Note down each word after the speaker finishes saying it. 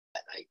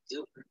I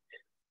do.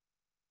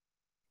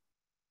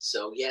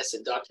 So yes,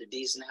 and Dr.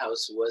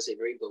 Diesenhaus was a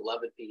very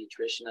beloved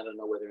pediatrician. I don't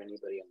know whether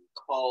anybody on the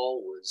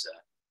call was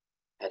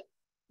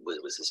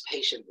his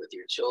patient with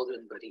your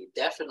children, but he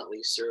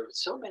definitely served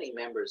so many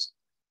members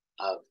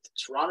of the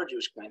Toronto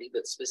Jewish community,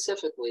 but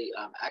specifically,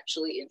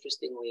 actually,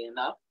 interestingly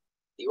enough,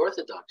 the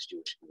Orthodox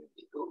Jewish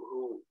community,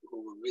 who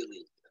were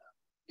really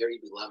very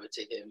beloved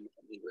to him,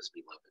 and he was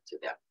beloved to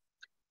them.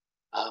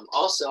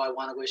 Also, I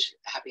want to wish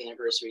happy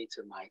anniversary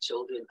to my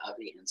children,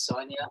 Avi and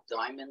Sonia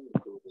Diamond,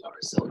 who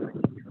are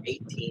celebrating their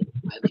 18th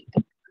wedding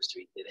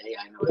anniversary today.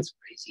 I know it's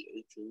crazy,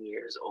 18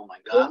 years. Oh my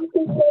God. And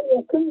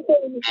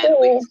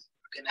we're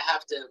going to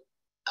have to,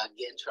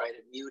 again, try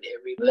to mute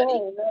everybody.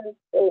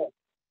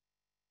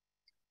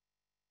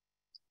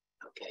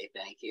 Okay,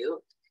 thank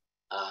you.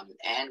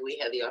 And we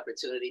had the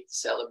opportunity to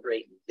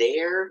celebrate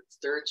their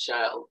third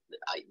child,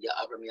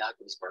 Avram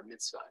Yaakov's bar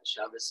mitzvah on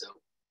Shabbos. So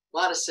a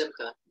lot of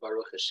simcha,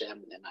 Baruch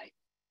Hashem, and I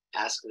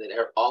ask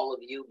that all of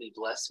you be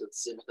blessed with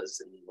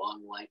simchas and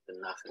long life and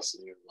nachas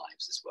in your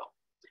lives as well.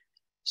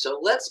 So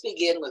let's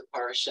begin with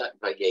Parshat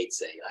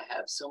Vayetze. I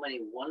have so many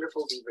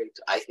wonderful divrei.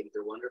 I think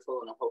they're wonderful,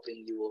 and I'm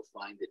hoping you will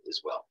find it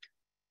as well.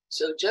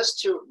 So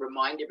just to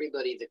remind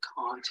everybody the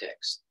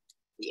context,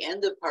 the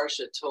end of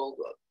Parshat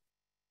Toldo,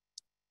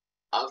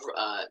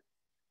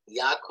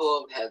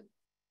 Yaakov had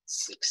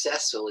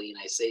successfully, and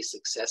I say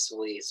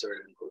successfully sort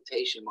of in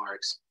quotation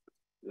marks,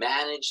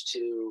 managed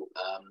to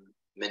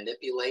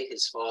manipulate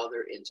his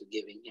father into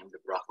giving him the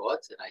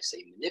brachot. And I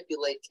say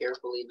manipulate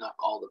carefully. Not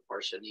all the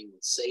Parshanim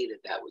would say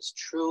that that was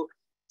true.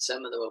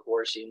 Some of the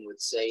Meforshim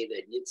would say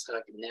that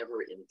Yitzchak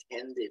never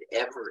intended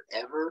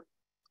ever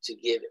to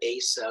give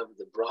Esav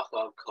the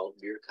bracha called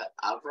Birkat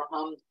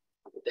Avraham.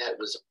 That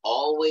was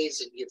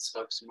always in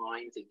Yitzchak's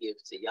mind to give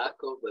to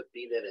Yaakov, but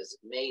be that as it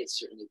may, it's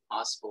certainly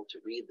possible to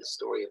read the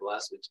story of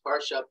last week's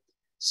Parsha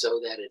so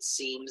that it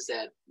seems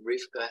that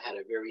Rivka had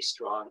a very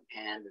strong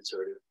hand in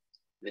sort of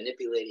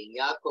manipulating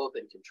Yaakov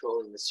and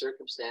controlling the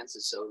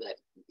circumstances so that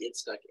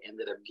Yitzchak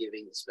ended up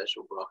giving the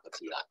special bracha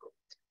to Yaakov.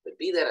 But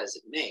be that as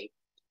it may,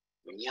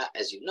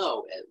 as you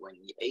know, when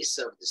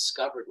Esav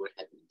discovered what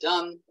had been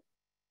done,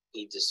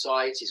 he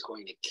decides he's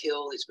going to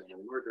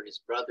murder his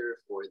brother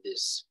for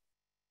this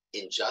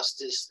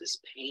injustice, this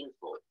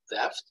painful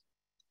theft.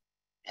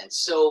 And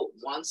so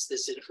once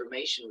this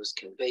information was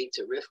conveyed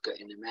to Rivka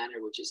in a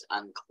manner which is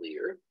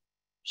unclear,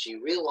 she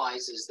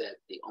realizes that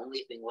the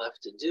only thing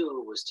left to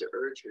do was to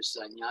urge her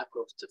son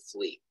Yaakov to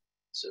flee.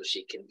 So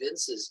she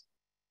convinces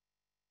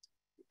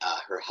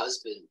her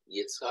husband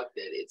Yitzchak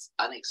that it's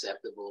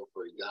unacceptable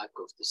for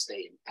Yaakov to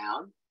stay in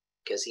town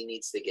because he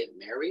needs to get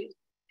married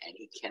and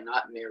he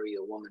cannot marry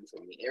a woman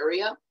from the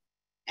area.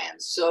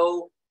 And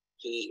so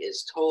he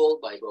is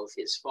told by both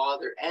his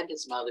father and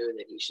his mother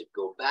that he should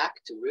go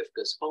back to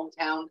Rivka's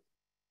hometown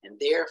and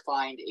there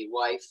find a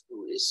wife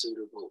who is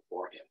suitable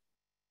for him.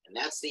 And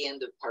that's the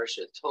end of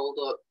Parshat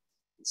Toldo,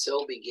 and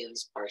so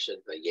begins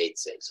Parshat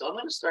Vayetze. So I'm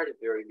going to start at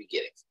the very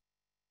beginning.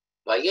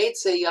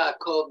 Vayetze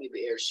Yaakov mi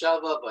Be'er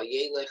Shava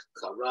Vayelech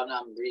Charan.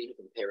 I'm reading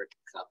from Perek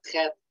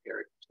Chet,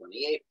 Perek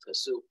 28,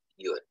 Pasuk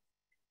Yud.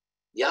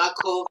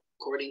 Yaakov,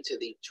 according to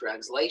the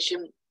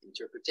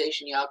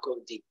interpretation,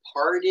 Yaakov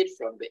departed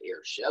from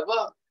Be'er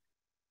Sheva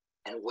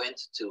and went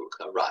to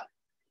Haran.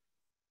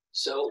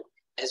 So,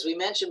 as we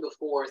mentioned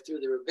before, through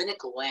the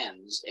rabbinic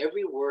lens,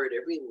 every word,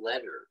 every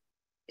letter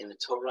in the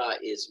Torah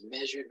is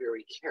measured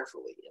very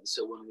carefully. And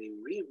so when we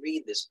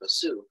reread this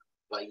pasuk,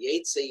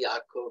 Vayetze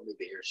Yaakov mi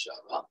Be'er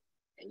Sheva,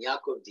 and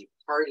Yaakov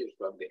departed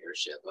from Be'er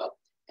Sheva,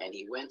 and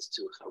he went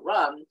to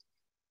Haran,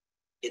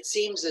 it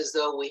seems as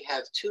though we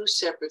have two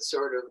separate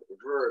sort of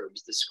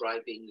verbs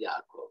describing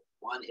Yaakov.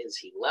 One is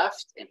he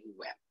left and he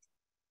went.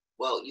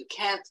 Well, you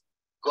can't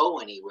go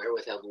anywhere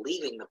without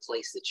leaving the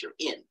place that you're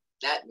in.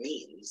 That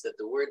means that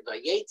the word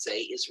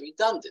Vayetze is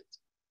redundant.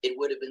 It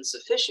would have been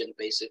sufficient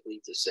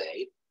basically to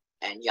say,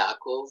 and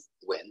Yaakov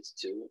went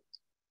to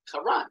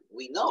Haran.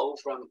 We know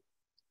from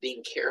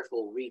being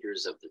careful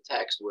readers of the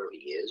text where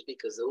he is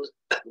because those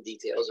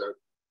details are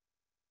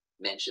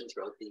mentioned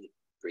throughout the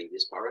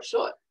previous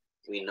parashot.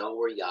 We know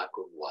where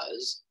Yaakov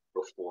was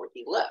before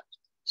he left.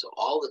 So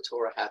all the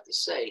Torah had to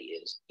say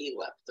is he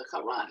left the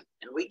Haran.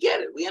 And we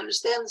get it. We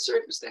understand the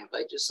circumstance.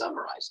 I just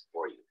summarized it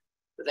for you.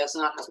 But that's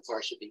not how the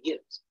Parsha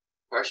begins.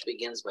 The Parsha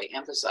begins by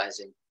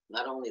emphasizing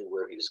not only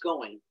where he was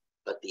going,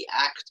 but the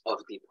act of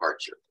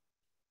departure.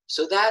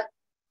 So that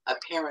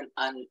apparent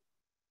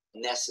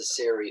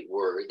unnecessary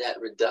word, that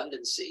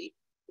redundancy,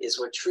 is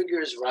what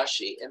triggers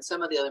Rashi and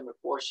some of the other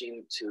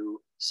Meforshim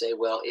to say,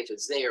 well, if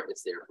it's there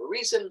for a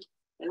reason.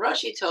 And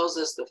Rashi tells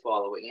us the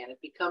following, and it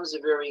becomes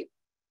a very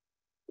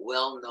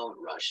well-known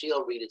Rashi.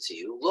 I'll read it to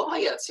you. Lo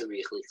haya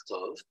tzarich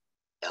lichtov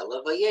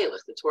ela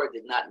vayelech. The Torah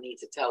did not need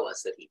to tell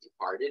us that he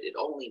departed. It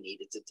only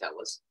needed to tell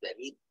us that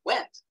he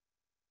went.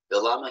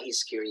 Velama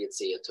hiskir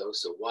yetziato.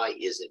 So why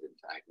is it, in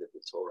fact, that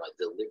the Torah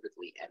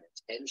deliberately and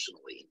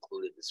intentionally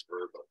included this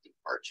verb of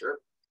departure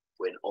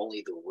when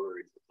only the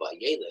word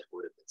vayelech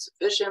would have been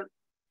sufficient?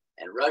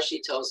 And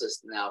Rashi tells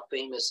us now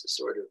famous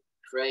sort of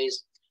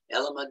phrase,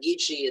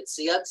 Elamagichi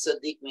Yetziat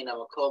Tzaddik Min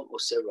HaMakom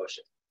Oseh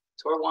Roshem.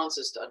 Torah wants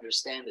us to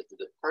understand that the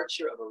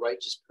departure of a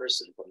righteous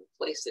person from the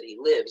place that he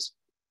lives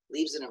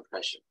leaves an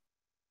impression.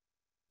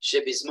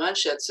 Shebizman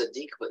Shat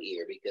Tzaddik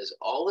Ba'ir, because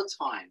all the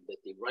time that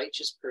the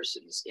righteous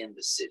person is in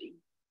the city,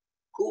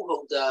 Hu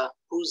Hoda,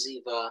 Hu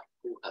Ziva,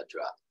 Hu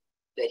Hadra,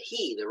 that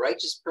he, the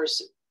righteous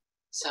person,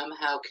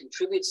 somehow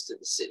contributes to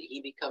the city.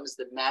 He becomes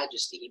the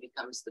majesty, he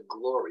becomes the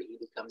glory, he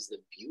becomes the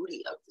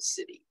beauty of the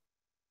city.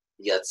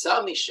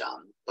 Yatsa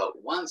Misham, but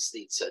once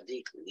the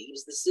tzaddik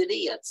leaves the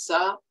city,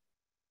 Yatsa,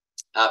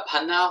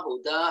 Pana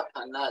Hoda,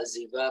 Pana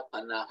Ziva,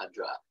 Pana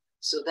Hadra.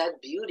 So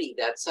that beauty,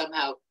 that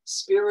somehow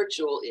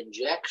spiritual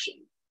injection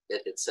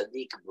that the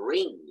tzaddik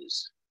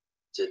brings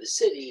to the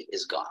city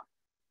is gone.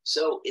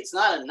 So it's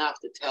not enough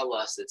to tell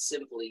us that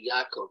simply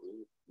Yaakov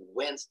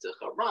went to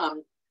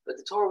Haran, but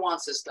the Torah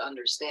wants us to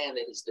understand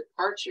that his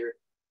departure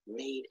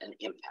made an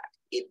impact.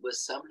 It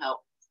was somehow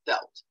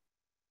felt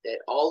that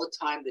all the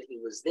time that he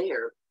was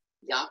there,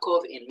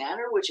 Yaakov, in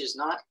manner which is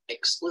not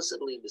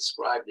explicitly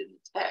described in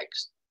the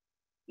text,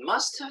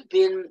 must have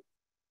been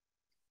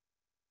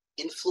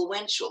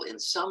influential in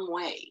some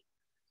way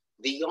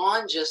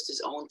beyond just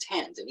his own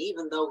tent. And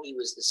even though he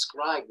was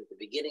described at the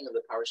beginning of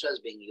the Parshat as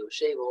being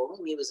Yoshev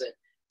Olim, he was a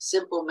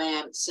simple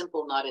man,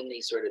 simple not in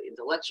the sort of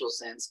intellectual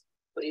sense,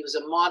 but he was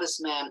a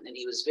modest man, and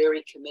he was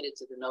very committed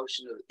to the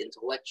notion of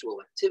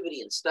intellectual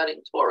activity and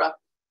studying Torah.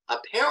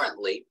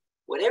 Apparently,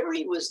 whatever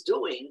he was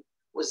doing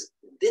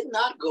did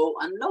not go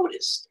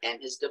unnoticed,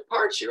 and his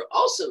departure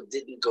also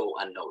didn't go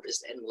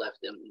unnoticed and left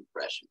an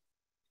impression.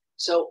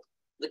 So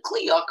the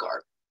Kli Yakar,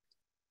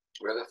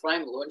 Rabbi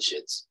Ephraim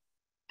Lunshitz,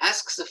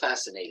 asks a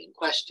fascinating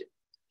question.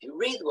 You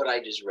read what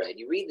I just read,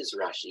 you read this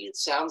Rashi, it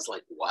sounds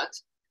like what?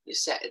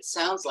 It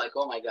sounds like,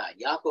 oh my God,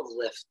 Yaakov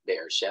left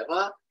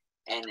Beersheba,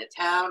 and the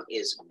town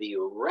is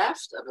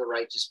bereft of a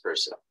righteous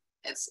person.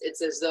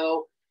 It's as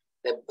though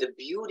the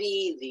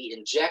beauty, the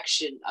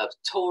injection of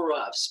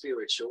Torah, of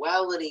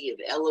spirituality, of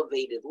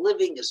elevated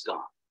living is gone.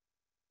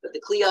 But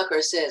the Kli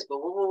Yakar says, but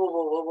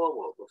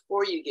whoa,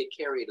 before you get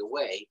carried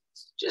away,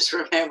 just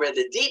remember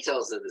the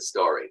details of the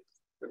story.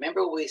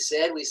 Remember what we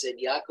said? We said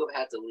Yaakov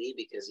had to leave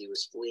because he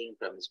was fleeing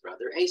from his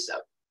brother Esau.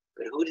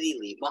 But who did he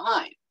leave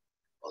behind?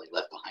 Well, he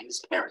left behind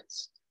his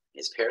parents.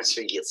 His parents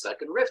were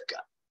Yitzchak and Rivka.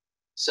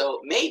 So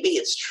maybe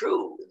it's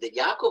true that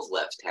Yaakov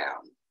left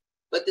town,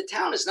 but the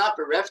town is not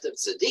bereft of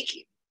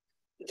tzaddikim.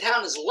 The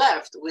town is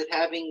left with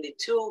having the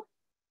two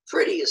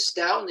pretty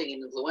astounding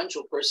and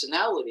influential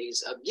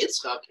personalities of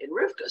Yitzchak and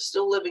Rivka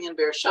still living in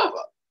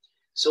Beersheba.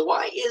 So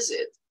why is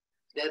it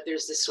that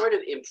there's this sort of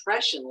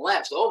impression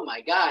left, oh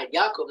my God,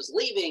 Yaakov is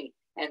leaving,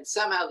 and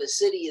somehow the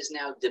city is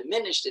now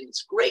diminished in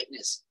its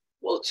greatness?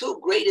 Well, two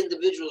great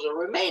individuals are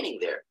remaining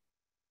there.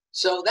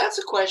 So that's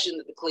a question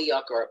that the Kli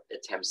Yakar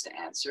attempts to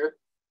answer.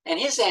 And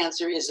his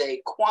answer is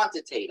a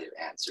quantitative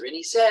answer. And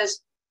he says,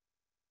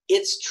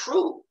 it's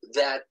true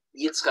that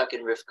Yitzchak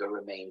and Rivka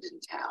remained in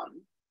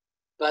town,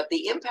 but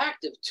the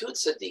impact of two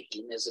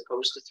tzaddikim as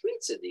opposed to three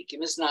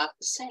tzaddikim is not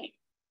the same.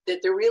 That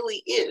there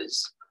really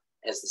is,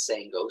 as the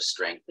saying goes,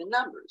 strength in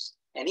numbers.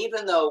 And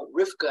even though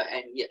Rivka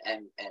and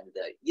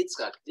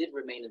Yitzchak did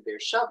remain in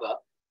Beersheba,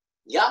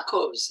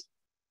 Yaakov's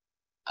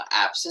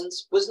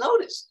absence was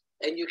noticed.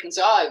 And you can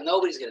say, oh,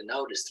 nobody's going to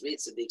notice three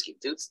tzaddikim,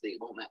 two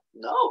tzaddikim.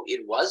 No,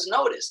 it was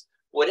noticed.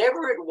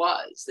 Whatever it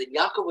was that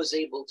Yaakov was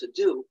able to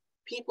do,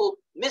 people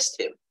missed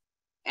him.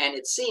 And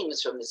it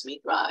seems from this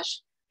Midrash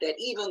that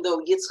even though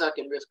Yitzchak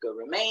and Rivka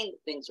remained,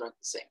 things weren't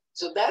the same.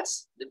 So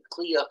that's the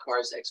Kli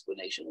Yakar's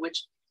explanation,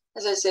 which,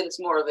 as I said, it's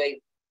more of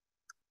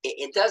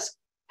it does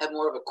have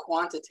more of a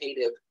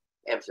quantitative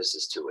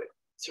emphasis to it.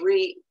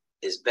 3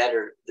 is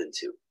better than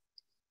 2.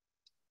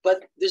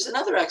 But there's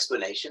another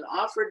explanation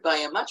offered by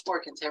a much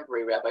more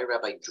contemporary rabbi,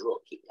 Rabbi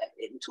Druk.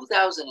 In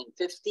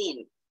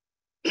 2015,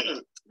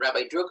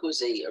 Rabbi Druk,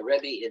 who's a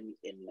Rebbe in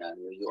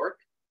New York,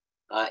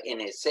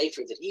 in a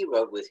sefer that he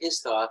wrote with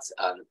his thoughts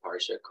on the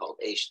Parsha called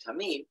Eish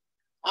Tamid,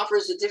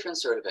 offers a different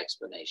sort of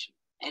explanation.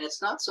 And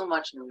it's not so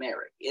much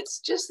numeric. It's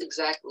just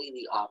exactly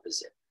the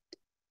opposite.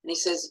 And he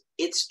says,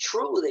 it's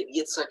true that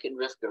Yitzchak and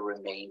Rivka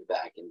remained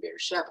back in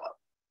Beersheba,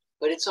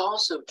 but it's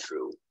also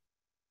true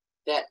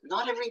that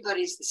not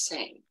everybody's the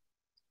same.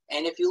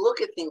 And if you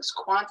look at things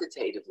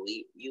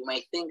quantitatively, you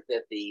may think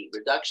that the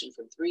reduction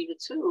from 3 to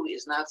 2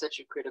 is not such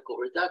a critical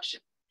reduction.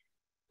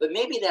 But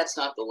maybe that's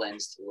not the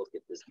lens to look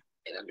at this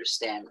and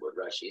understand what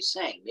Rashi is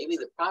saying. Maybe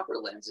the proper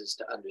lens is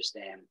to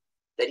understand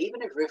that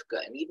even if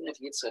Rivka and even if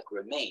Yitzchak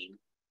remain,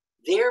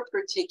 their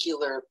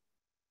particular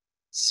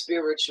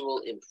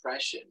spiritual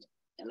impression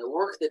and the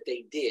work that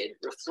they did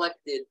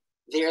reflected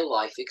their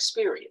life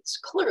experience.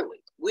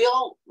 Clearly, we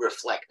all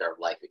reflect our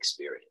life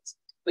experience.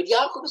 But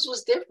Yaakov's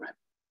was different.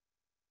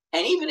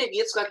 And even if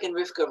Yitzchak and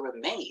Rivka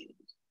remained,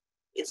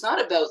 it's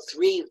not about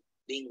 3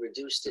 being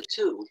reduced to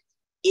 2.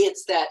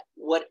 It's that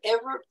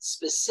whatever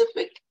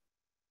specific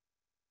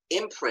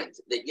imprint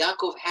that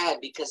Yaakov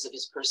had because of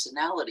his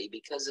personality,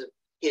 because of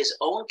his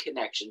own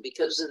connection,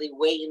 because of the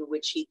way in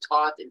which he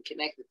taught and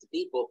connected to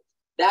people,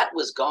 that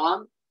was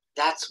gone.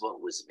 That's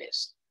what was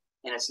missed.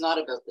 And it's not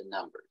about the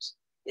numbers.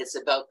 It's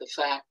about the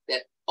fact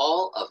that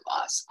all of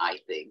us, I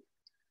think,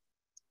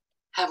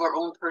 have our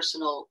own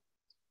personal,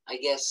 I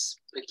guess,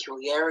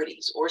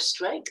 peculiarities or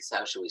strengths,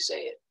 how should we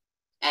say it?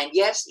 And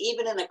yes,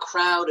 even in a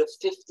crowd of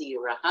 50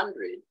 or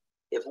 100,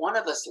 if one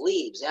of us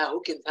leaves, now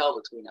who can tell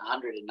between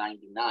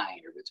 199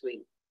 or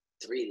between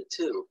 3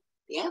 to 2?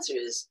 The answer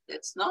is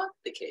that's not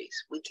the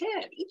case. We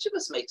can. Each of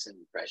us makes an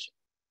impression.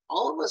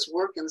 All of us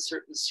work in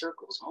certain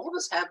circles. All of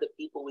us have the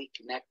people we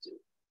connect to.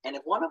 And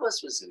if one of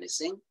us was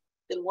missing,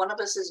 then one of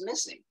us is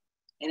missing.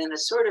 And in a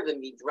sort of a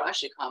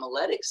midrashic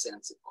homiletic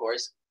sense, of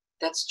course,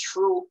 that's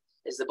true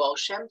as the Baal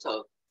Shem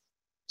Tov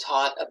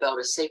taught about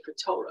a Sefer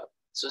Torah.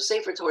 So a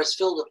Sefer Torah is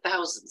filled with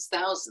thousands,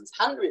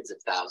 hundreds of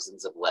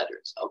thousands of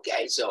letters.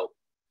 Okay, so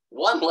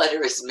one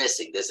letter is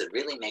missing. Does it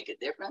really make a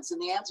difference?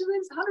 And the answer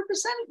is 100%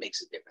 it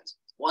makes a difference.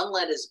 One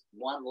letter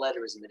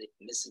is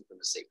missing from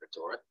the Sefer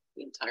Torah.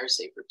 The entire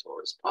Sefer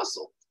Torah is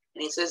puzzled.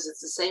 And he says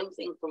it's the same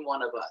thing from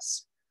one of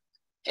us.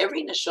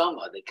 Every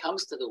neshama that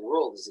comes to the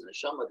world is a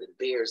neshama that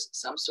bears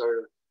some sort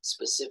of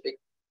specific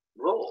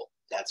role.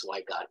 That's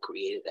why God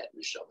created that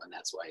neshama, and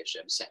that's why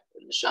Hashem sent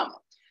the neshama.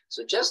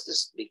 So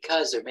just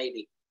because there may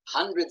be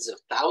hundreds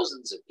of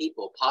thousands of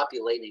people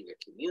populating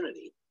a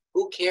community,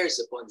 who cares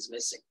if one's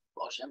missing?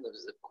 Well, Hashem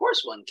says, of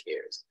course one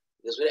cares,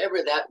 because whatever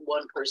that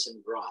one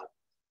person brought,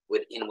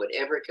 in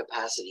whatever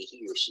capacity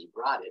he or she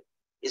brought it,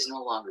 is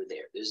no longer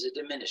there. There's a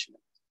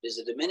diminishment. There's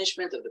a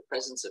diminishment of the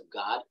presence of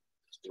God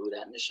through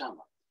that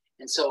neshama.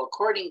 And so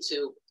according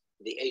to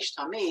the Eish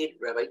Tamid,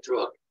 Rabbi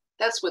Druk,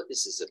 that's what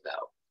this is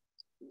about.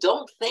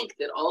 Don't think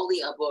that all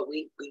the above,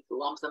 we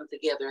lump them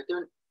together.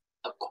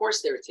 Of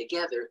course they're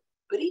together,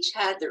 but each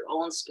had their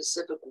own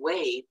specific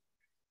way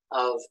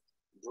of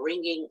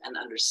bringing an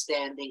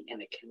understanding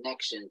and a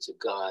connection to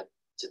God,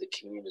 to the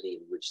community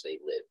in which they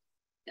live.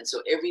 And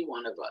so every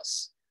one of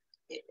us,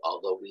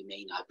 although we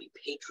may not be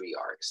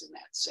patriarchs in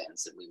that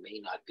sense, and we may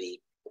not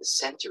be the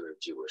center of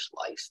Jewish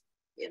life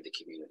in the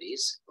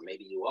communities, or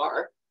maybe you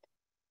are,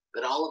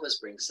 but all of us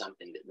bring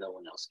something that no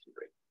one else can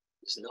bring.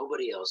 There's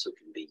nobody else who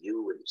can be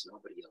you, and there's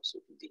nobody else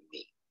who can be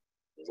me.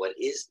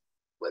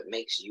 What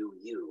makes you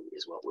you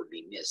is what would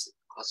be missed.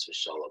 Chas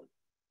v'shalom,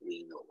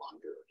 we no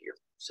longer are here.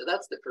 So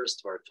that's the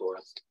first part of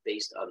Torah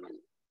based on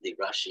the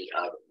Rashi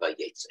of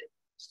Vayetze.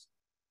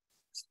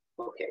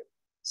 Okay,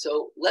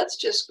 so let's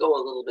just go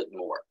a little bit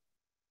more.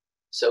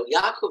 So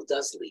Yaakov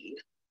does leave,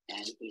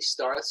 and he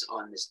starts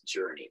on this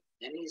journey.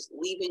 And he's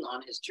leaving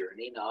on his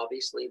journey. Now,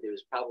 obviously,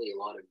 there's probably a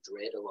lot of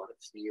dread, a lot of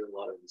fear, a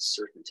lot of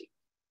uncertainty.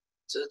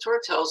 So the Torah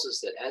tells us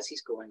that as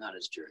he's going on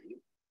his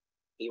journey,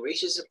 he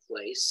reaches a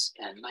place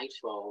and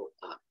nightfall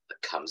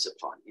comes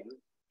upon him,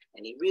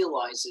 and he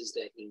realizes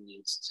that he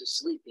needs to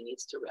sleep, he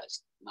needs to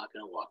rest. I'm not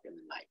going to walk in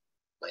the night.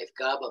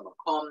 Vayifgaba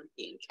makom,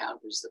 he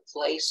encounters the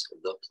place,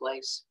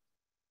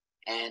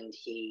 and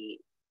he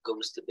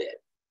goes to bed,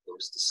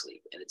 goes to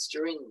sleep. And it's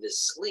during this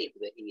sleep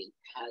that he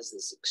has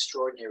this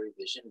extraordinary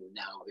vision,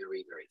 now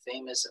very, very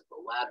famous, of the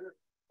ladder,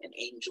 and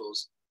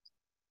angels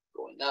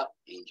going up,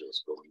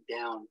 angels going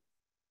down.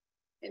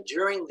 And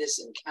during this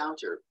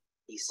encounter,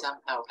 he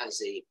somehow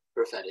has a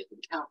prophetic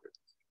encounter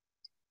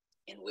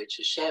in which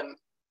Hashem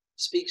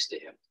speaks to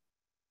him.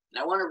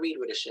 And I want to read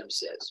what Hashem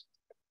says.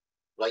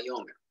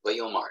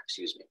 Vayomar,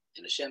 excuse me.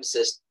 And Hashem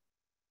says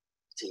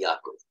to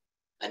Yaakov,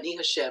 Ani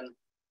Hashem,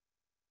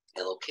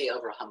 Elokei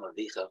Avraham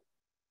Avicha,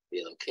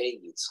 Elokei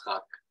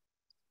Yitzchak,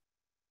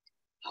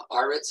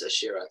 Haaretz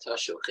asher ata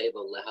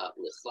shocheva leha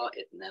lecha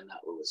et nema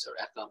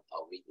ulezarecha.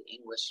 I'll read the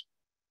English.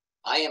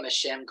 I am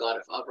Hashem, God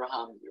of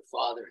Abraham, your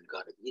father, and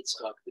God of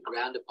Yitzchak, the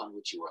ground upon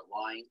which you are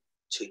lying.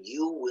 To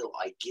you will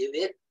I give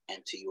it,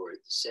 and to your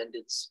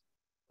descendants.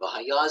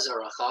 V'haya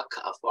zaracha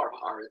ka'afar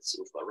haaretz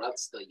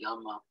ufaratzta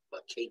yama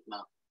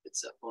v'kedma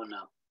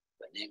v'tzapona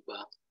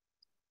v'negba.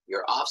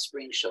 Your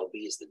offspring shall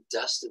be as the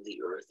dust of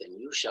the earth, and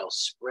you shall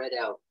spread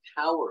out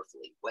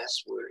powerfully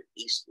westward,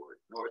 eastward,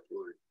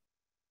 northward,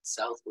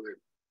 southward.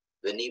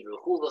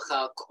 V'nivruchu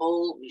l'cha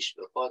kol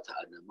mishpachot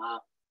ha'adama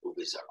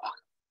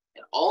u'b'zaracha.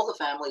 And all the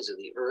families of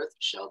the earth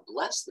shall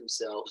bless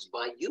themselves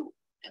by you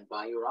and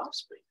by your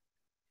offspring.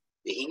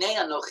 V'hinei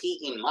anochi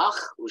imach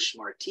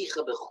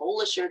u'shmarticha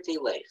b'chol asher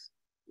telech,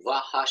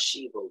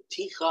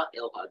 v'hashivoticha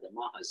el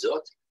ha'adama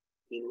hazot,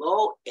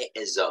 hilo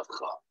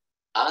e'ezavcha,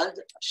 ad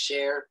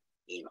asher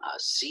im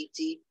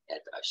asiti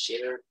et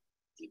asher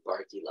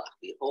dibarti lach.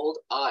 Behold,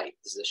 I,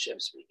 this is Hashem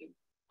speaking,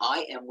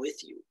 I am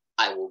with you.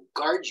 I will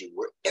guard you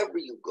wherever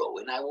you go,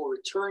 and I will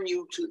return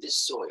you to this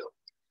soil.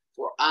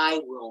 For I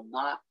will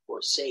not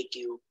forsake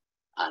you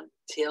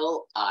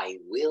until I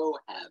will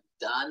have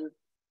done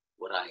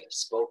what I have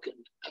spoken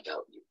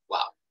about you.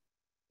 Wow,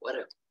 what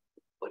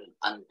an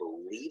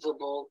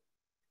unbelievable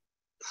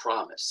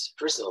promise.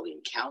 First of all, the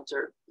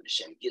encounter when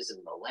Hashem gives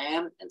him the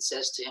lamb and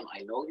says to him,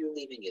 "I know you're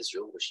leaving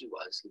Israel," which he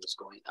was. He was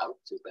going out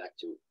back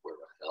to where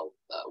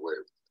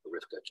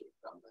Rivka came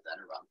from,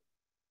 Aram.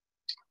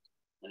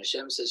 And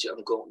Hashem says, you're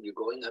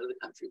going out of the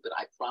country, but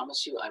I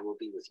promise you I will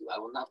be with you. I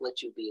will not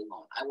let you be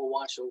alone. I will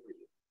watch over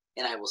you,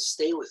 and I will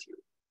stay with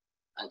you.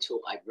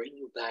 until I bring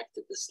you back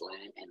to this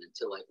land and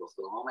until I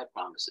fulfill all my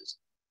promises.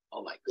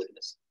 Oh my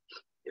goodness.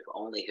 If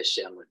only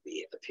Hashem would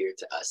appear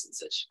to us in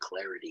such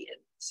clarity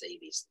and say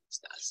these things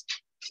to us.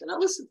 So now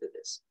listen to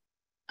this.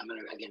 I'm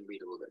going to again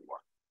read a little bit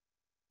more.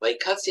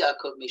 Vaikatz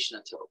Yaakov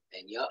Mishnato,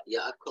 and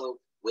Yaakov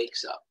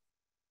wakes up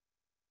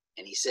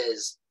and he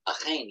says,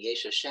 Achen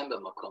yesh Hashem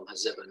b'makom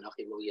hazeh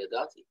v'anochi lo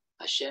yadati.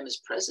 Hashem is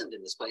present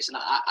in this place, and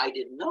I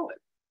didn't know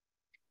it.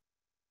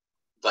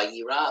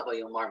 Vayira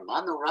vayomar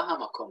manu raha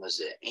makom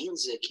hazeh ein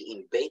ze ki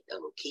im beit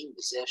Elokim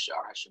b'zeh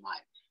sha'ar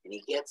hashemayim. And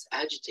he gets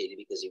agitated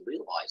because he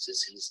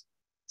realizes he's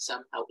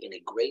somehow in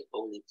a great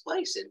holy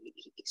place, and he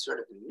sort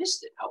of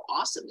missed it. How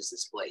awesome is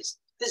this place?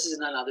 This is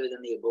none other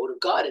than the abode of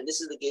God, and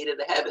this is the gate of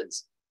the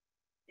heavens.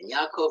 And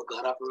Yaakov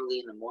got up early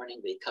in the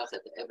morning. Wakes up in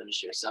the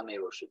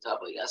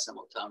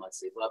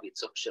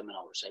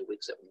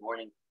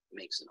morning,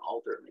 makes an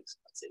altar, makes a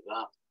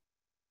matzeva.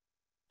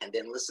 And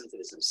then listen to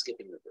this. I'm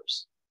skipping the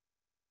verse.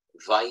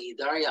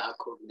 Vayidar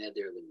Yaakov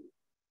neder l'mu.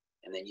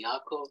 And then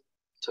Yaakov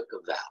took a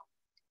vow.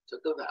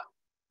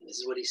 And this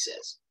is what he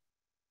says.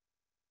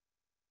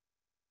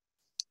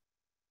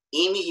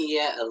 Im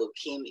hiya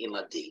Elokim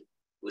imadi,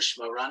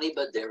 ushmarani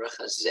baderech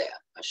hazeh,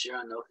 asher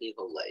anochi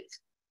holech,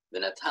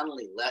 v'natan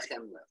li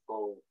lechem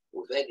lechol,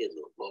 uveged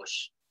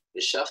l'bosh,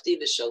 v'shafti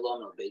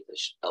v'shalom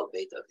al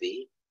beit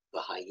avi,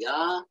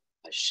 v'haya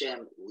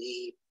Hashem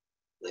li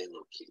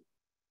le'Elokim.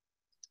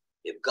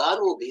 If God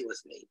will be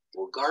with me,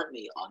 will guard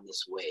me on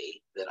this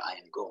way that I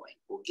am going,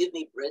 will give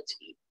me bread to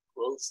eat,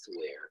 clothes to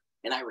wear,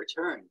 and I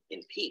return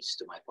in peace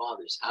to my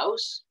father's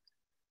house,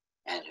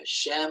 and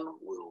Hashem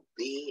will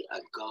be a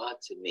God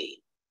to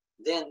me.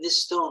 Then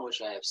this stone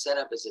which I have set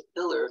up as a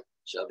pillar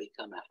shall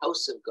become a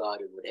house of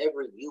God, and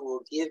whatever you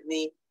will give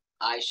me,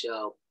 I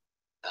shall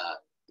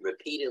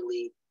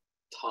repeatedly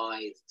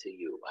tithe to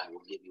you. I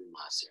will give you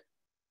maser.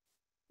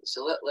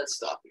 So let's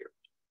stop here.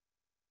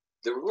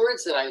 The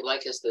words that I'd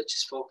like us to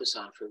just focus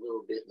on for a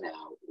little bit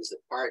now is the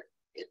part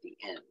at the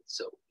end.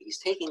 So he's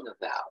taking a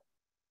vow.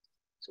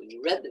 So when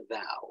you read the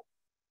vow,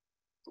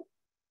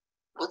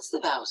 what's the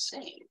vow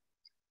saying?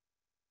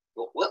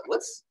 Well,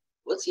 what's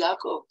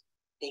Yaakov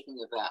taking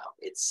a vow?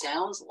 It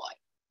sounds like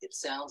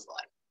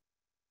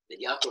that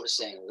Yaakov is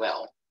saying,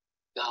 well,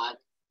 God,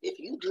 if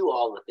you do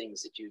all the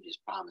things that you just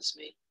promised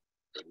me,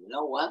 then you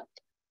know what?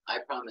 I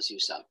promise you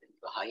something.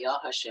 V'haya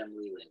Hashem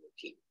li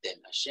le'Elokim. Then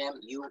Hashem,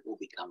 you will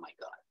become my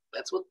God.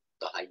 That's what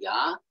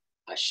V'haya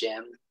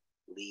Hashem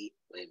li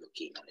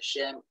le'Elokim. And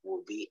Hashem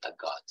will be a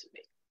God to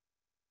me.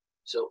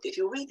 So if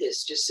you read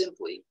this, just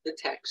simply, the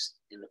text,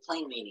 in the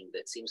plain meaning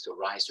that seems to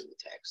arise from the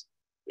text,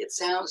 it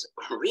sounds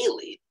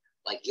really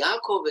like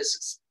Yaakov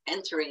is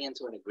entering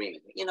into an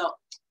agreement. You know,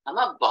 I'm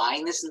not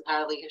buying this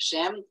entirely,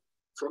 Hashem.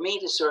 For me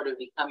to sort of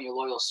become your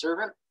loyal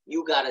servant,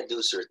 you got to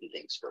do certain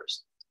things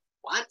first.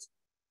 What?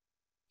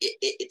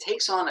 It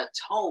takes on a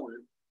tone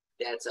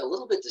that's a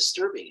little bit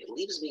disturbing. It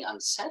leaves me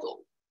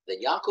unsettled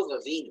that Yaakov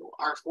Avinu,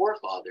 our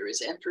forefather,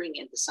 is entering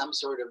into some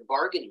sort of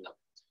bargaining of,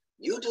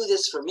 you do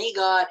this for me,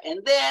 God,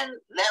 and then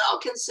I'll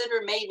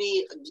consider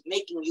maybe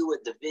making you a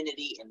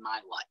divinity in my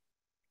life.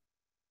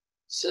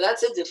 So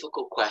that's a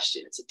difficult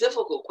question. It's a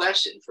difficult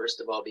question, first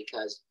of all,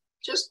 because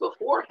just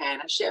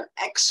beforehand, Hashem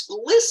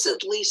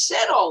explicitly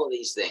said all of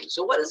these things.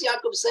 So what is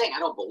Yaakov saying? I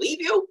don't believe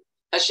you.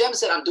 Hashem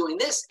said, I'm doing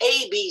this,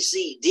 A, B,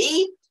 C,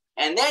 D.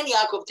 And then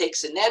Yaakov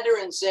takes a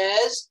neder and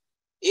says,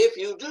 if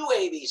you do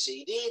A, B,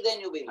 C, D, then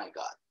you'll be my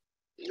God.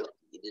 You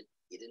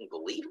didn't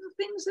believe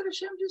the things that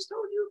Hashem just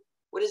told you?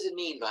 What does it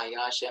mean by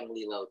Hashem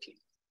li le'Elokim?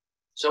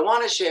 So I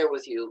want to share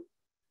with you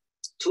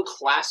two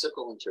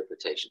classical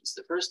interpretations.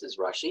 The first is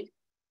Rashi,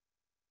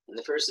 and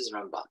the first is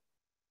Rambam,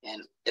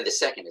 and the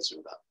second is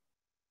Rambam.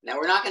 Now,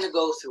 we're not going to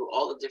go through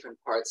all the different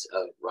parts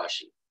of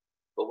Rashi,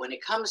 but when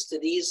it comes to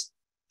these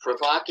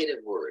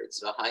provocative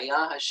words,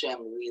 V'haya Hashem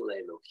li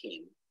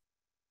le'Elokim,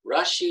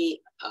 Rashi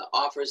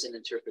offers an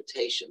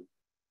interpretation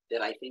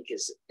that I think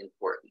is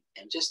important.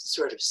 And just to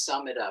sort of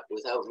sum it up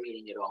without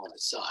reading it all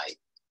aside,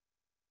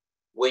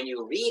 when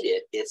you read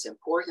it, it's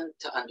important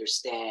to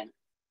understand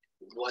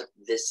what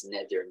this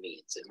neder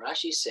means. And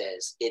Rashi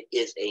says it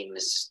is a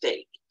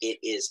mistake. It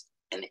is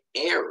an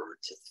error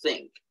to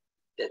think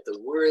that the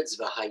words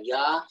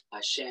V'haya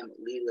Hashem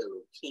li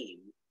le'Elokim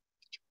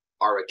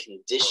are a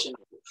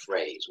conditional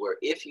phrase where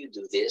if you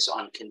do this,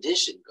 on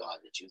condition, God,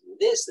 that you do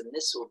this, then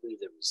this will be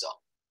the result.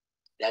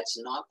 That's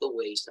not the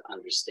way to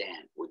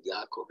understand what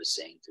Yaakov is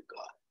saying to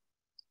God.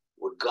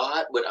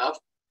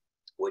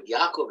 What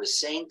Yaakov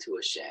is saying to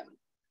Hashem,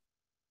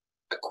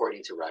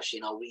 according to Rashi,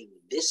 and I'll read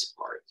this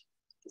part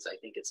because I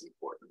think it's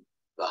important.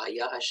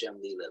 V'haya Hashem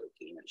li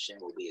le'Elokim, Hashem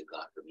will be a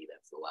God for me.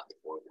 That's the last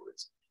 4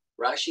 words.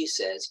 Rashi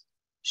says,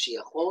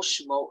 Shiachol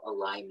shmo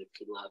alai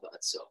mikila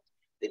v'atzo,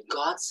 that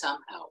God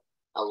somehow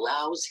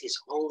allows his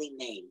holy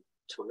name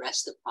to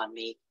rest upon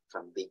me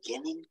from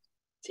beginning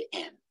to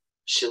end.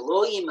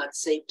 Shelo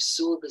yimatzei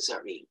psul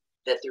b'zari,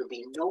 that there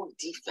be no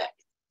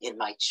defect in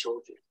my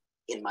children,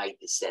 in my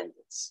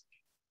descendants.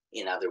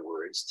 In other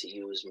words, to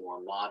use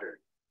more modern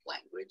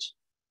language,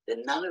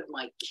 that none of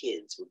my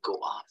kids would go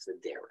off the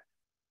derech.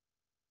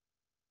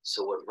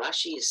 So what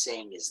Rashi is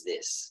saying is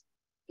this.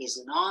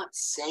 He's not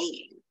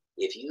saying,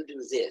 if you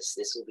do this,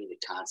 this will be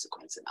the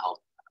consequence, and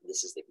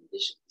this is the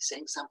condition. He's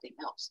saying something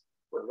else.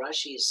 What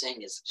Rashi is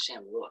saying is,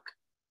 Hashem, look,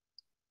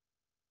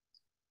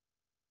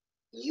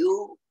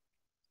 you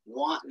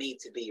want me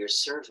to be your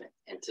servant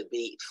and to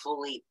be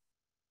fully,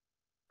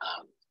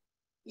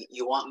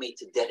 you want me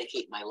to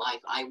dedicate my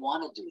life. I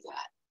want to do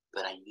that,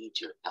 but I need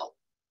your help.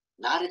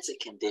 Not it's a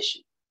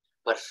condition,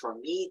 but for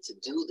me to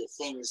do the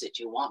things that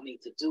you want me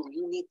to do,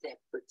 you need to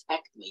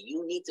protect me.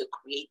 You need to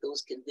create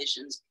those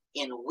conditions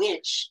in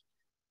which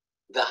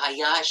the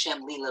Haya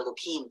Hashem Li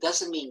Lelokim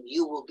doesn't mean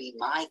you will be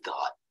my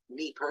God,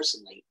 me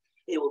personally.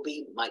 It will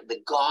be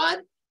the God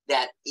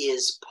that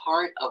is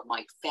part of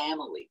my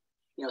family.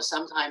 You know,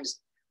 sometimes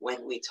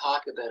when we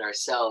talk about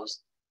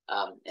ourselves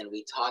and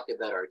we talk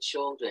about our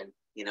children,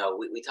 you know,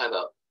 we talk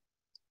about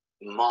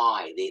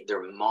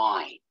they're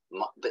mine.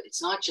 But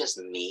it's not just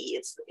me.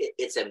 It's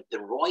the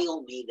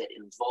royal me that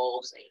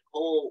involves a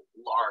whole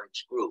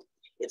large group.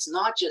 It's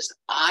not just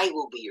I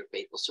will be your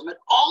faithful servant.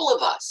 All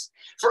of us,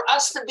 for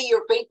us to be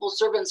your faithful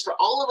servants, for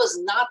all of us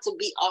not to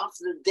be off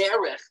the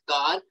derech,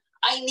 God,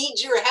 I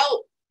need your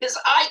help because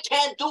I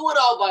can't do it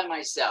all by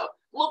myself.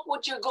 Look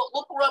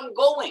look where I'm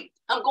going.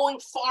 I'm going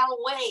far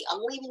away.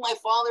 I'm leaving my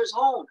father's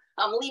home.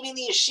 I'm leaving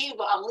the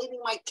yeshiva. I'm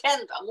leaving my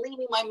tent. I'm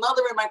leaving my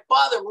mother and my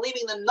father. I'm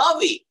leaving the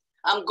Navi.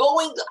 I'm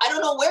going, I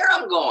don't know where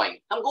I'm going.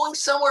 I'm going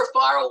somewhere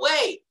far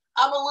away.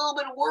 I'm a little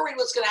bit worried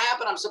what's going to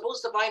happen. I'm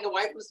supposed to find a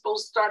wife. I'm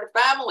supposed to start a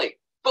family.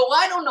 But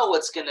I don't know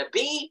what's going to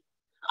be.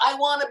 I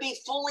want to be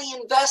fully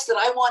invested.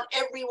 I want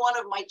every one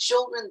of my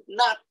children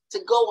not to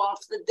go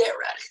off the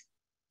derech.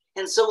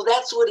 And so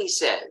that's what he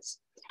says.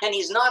 And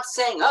he's not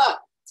saying,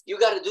 you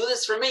got to do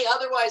this for me,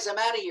 otherwise I'm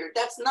out of here.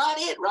 That's not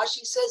it.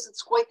 Rashi says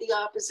it's quite the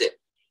opposite.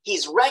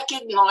 He's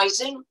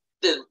recognizing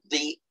the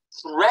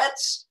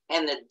threats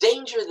and the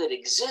danger that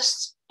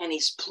exists, and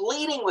he's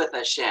pleading with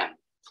Hashem,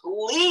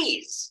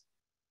 please,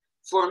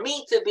 for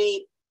me to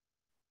be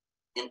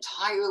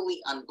entirely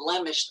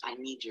unblemished, I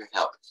need your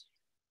help.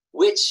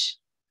 Which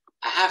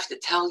I have to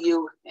tell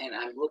you, and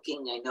I'm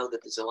looking, I know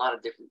that there's a lot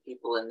of different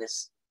people in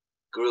this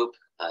group.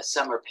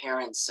 Some are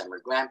parents, some are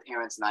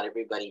grandparents, not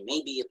everybody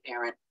may be a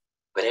parent,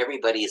 but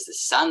everybody is the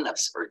son of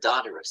or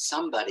daughter of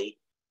somebody.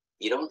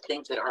 You don't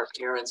think that our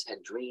parents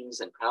had dreams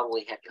and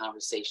probably had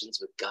conversations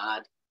with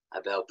God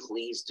about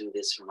please do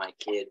this for my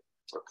kid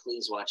or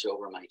please watch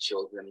over my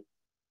children.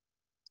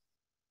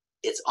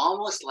 It's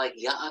almost like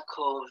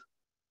Yaakov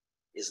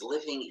is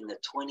living in the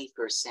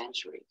 21st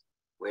century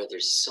where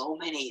there's so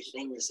many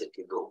things that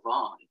could go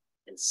wrong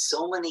and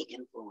so many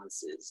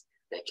influences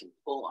that can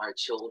pull our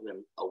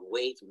children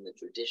away from the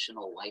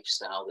traditional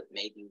lifestyle that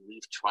maybe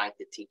we've tried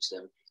to teach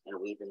them and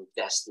we've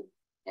invested,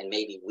 and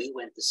maybe we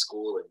went to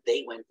school or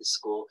they went to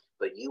school,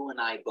 but you and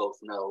I both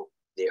know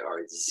there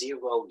are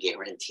zero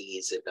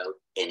guarantees about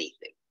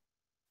anything,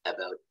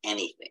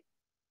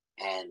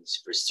 and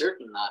for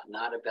certain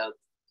not about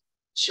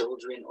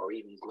children or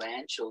even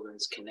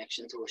grandchildren's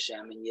connection to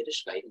Hashem and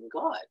Yiddishkeit and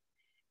God.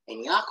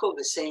 And Yaakov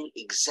is saying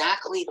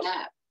exactly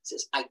that. He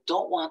says, I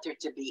don't want there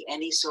to be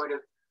any sort of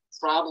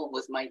problem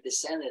with my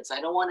descendants.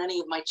 I don't want any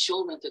of my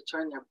children to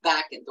turn their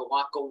back and to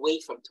walk away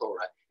from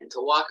Torah and to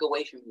walk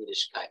away from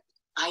Yiddishkeit.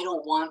 I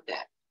don't want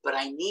that, but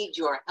I need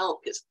your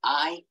help because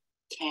I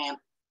can't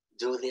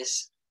do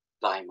this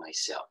by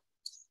myself.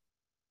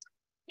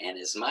 And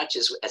as much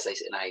as I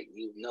said, and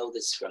you know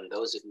this from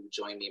those of you who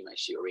join me in my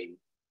shiurim,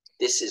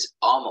 this is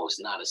almost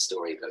not a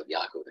story about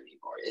Yaakov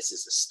anymore. This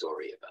is a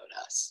story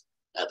about us.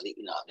 At least,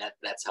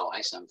 that's how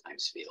I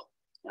sometimes feel.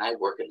 And I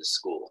work in a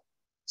school,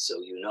 so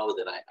you know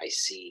that I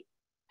see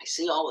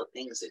all the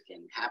things that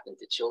can happen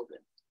to children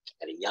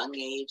at a young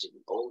age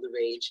and older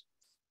age.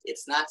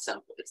 It's not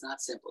simple. It's not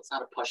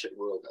a Parshat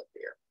world up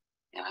there.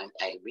 And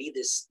I read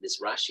this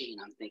Rashi,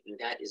 and I'm thinking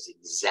that is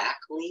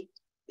exactly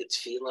the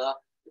tefillah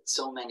that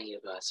so many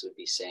of us would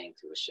be saying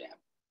to Hashem.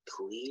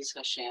 Please,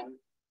 Hashem,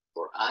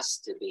 for us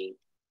to be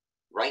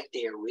right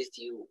there with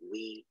you,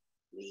 we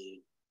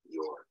need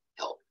your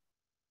help.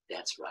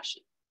 That's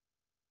Rashi.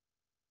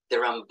 The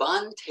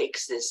Ramban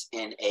takes this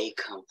in a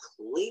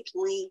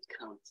completely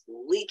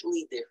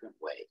different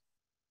way.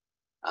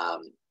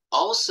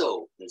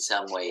 Also, in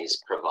some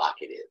ways,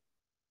 provocative.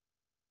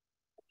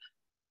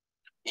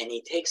 And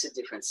he takes a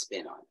different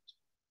spin on it.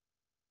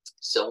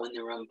 So when the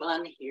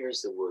Ramban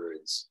hears the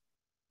words,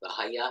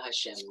 V'haya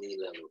Hashem li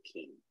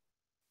lelokim,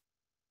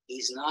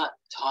 he's not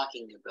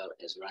talking about,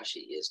 as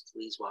Rashi is,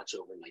 please watch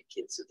over my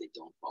kids so they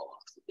don't fall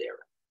off the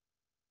derech.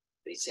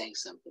 But he's saying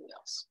something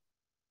else.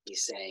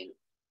 He's saying,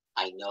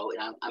 I know,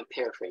 and I'm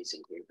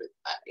paraphrasing here, but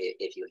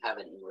if you have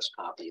an English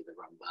copy of the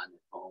Ramban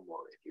at home, or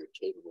if you're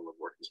capable of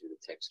working through the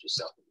text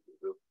yourself in the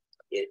group,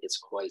 it's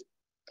quite,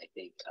 I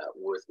think,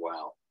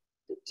 worthwhile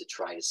to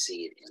try to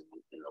see it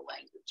in the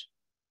language.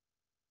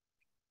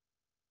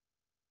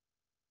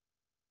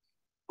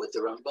 What the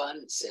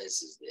Ramban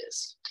says is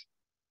this: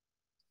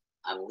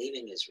 I'm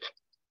leaving Israel,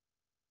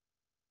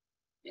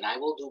 and I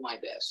will do my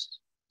best,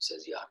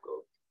 says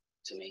Yaakov,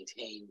 to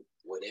maintain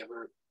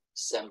whatever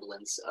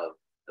semblance of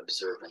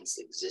observance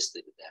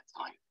existed at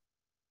that time.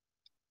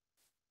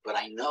 But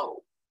I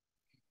know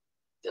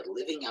that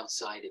living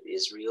outside of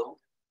Israel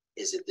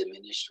is a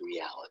diminished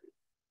reality.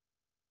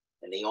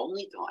 And the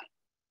only time,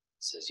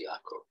 says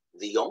Yaakov,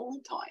 the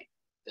only time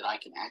that I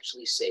can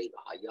actually say,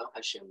 Haya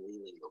Hashem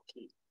Lili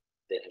Lokim,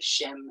 that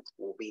Hashem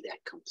will be that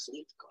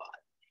complete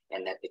God,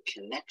 and that the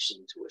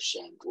connection to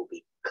Hashem will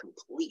be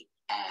complete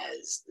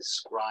as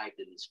described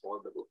in these four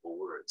biblical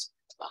words.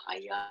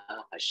 Haya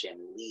Hashem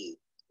Li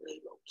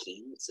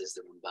Lokim, it says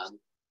the Ramban,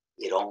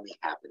 it only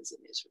happens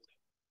in Israel.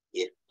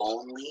 It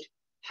only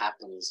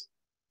happens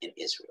in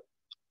Israel.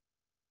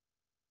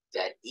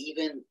 That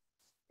even,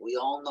 we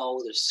all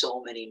know there's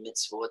so many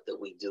mitzvot that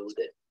we do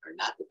that are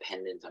not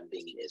dependent on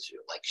being in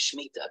Israel. Like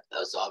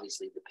Shemitah is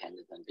obviously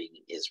dependent on being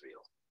in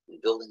Israel.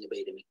 And building a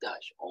Beit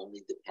HaMikdash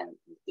only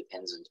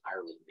depends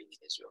entirely on being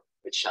in Israel.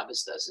 But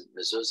Shabbos doesn't,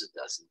 Mezuzah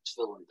doesn't,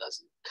 Tefillin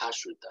doesn't,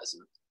 Kashrut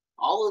doesn't.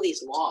 All of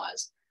these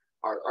laws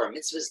are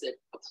mitzvahs that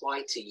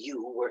apply to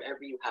you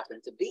wherever you happen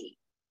to be.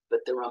 But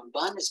the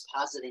Ramban is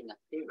positing a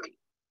theory.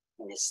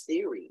 And his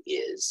theory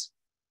is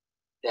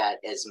that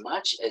as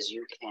much as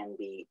you can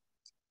be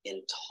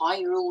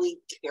entirely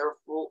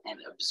careful and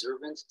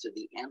observant to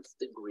the nth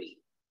degree,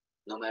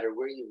 no matter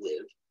where you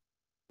live,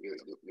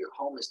 your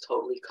home is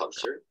totally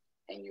kosher,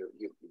 and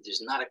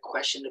there's not a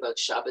question about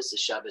Shabbos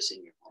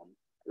in your home.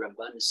 The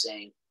Ramban is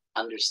saying,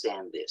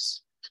 understand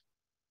this,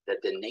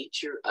 that the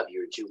nature of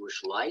your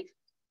Jewish life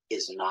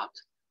is not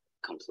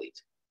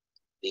complete.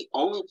 The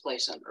only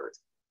place on earth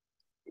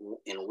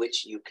in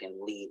which you can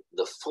lead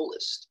the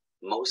fullest,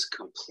 most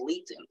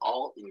complete and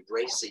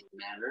all-embracing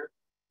manner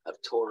of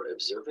Torah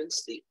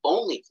observance, the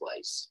only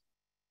place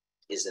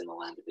is in the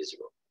land of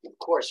Israel. Of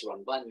course,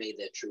 Ramban made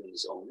that true in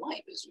his own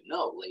life. As you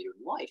know, later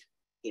in life,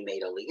 he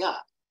made Aliyah,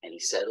 and he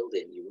settled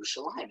in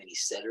Yerushalayim, and he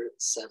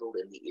settled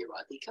in the Ir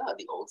Atikah,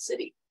 the old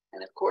city.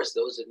 And of course,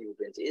 those of you who've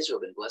been to Israel,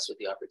 been blessed with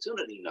the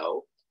opportunity,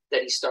 know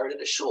that he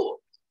started a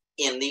shul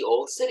in the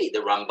old city. The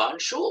Ramban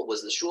shul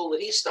was the shul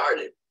that he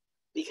started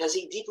because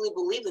he deeply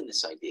believed in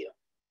this idea.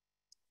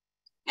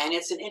 And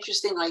it's an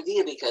interesting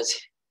idea because,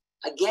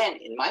 again,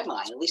 in my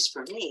mind, at least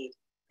for me,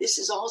 this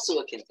is also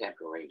a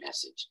contemporary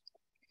message.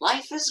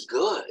 Life is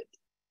good.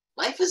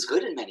 Life is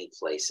good in many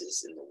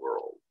places in the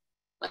world.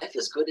 Life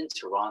is good in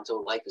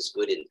Toronto. Life is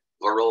good in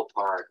Borough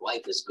Park.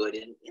 Life is good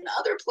in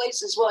other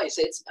places as well. I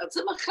say it's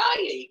a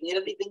machaya. You can get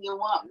everything you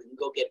want. You can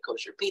go get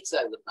kosher pizza.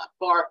 I live not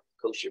far.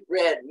 Kosher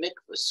bread,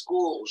 mikvah,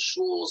 schools,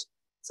 shuls.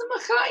 It's a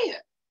machaya.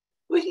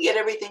 We can get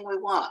everything we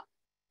want.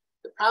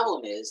 The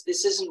problem is,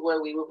 this isn't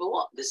where we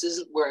belong. This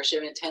isn't where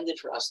Hashem intended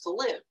for us to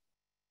live.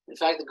 In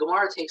fact, the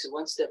Gemara takes it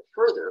one step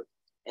further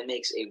and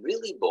makes a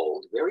really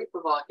bold, very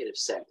provocative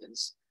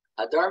sentence,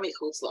 Hadar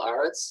michutz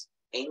la'aretz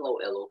ein lo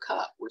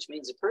Elokah, which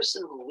means a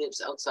person who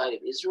lives outside of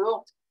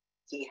Israel,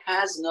 he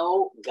has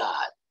no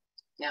God.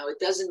 Now, it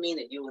doesn't mean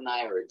that you and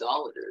I are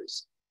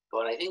idolaters,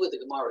 but I think what the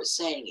Gemara is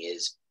saying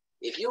is,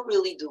 if you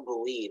really do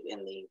believe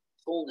in the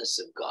fullness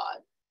of God,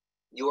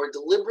 your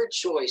deliberate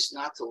choice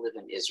not to live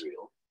in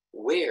Israel,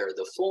 where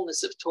the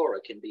fullness of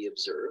Torah can be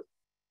observed,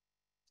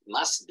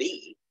 must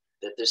be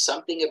that there's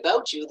something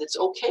about you that's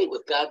okay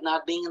with God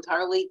not being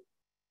entirely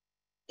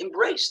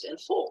embraced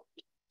and full.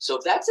 So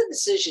if that's a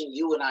decision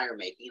you and I are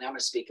making, and I'm going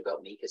to speak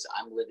about me because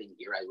I'm living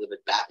here. I live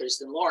at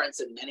Bathurst and Lawrence,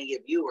 and many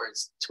of you are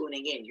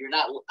tuning in. You're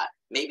not,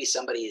 maybe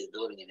somebody is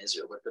living in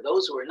Israel, but for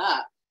those who are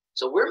not,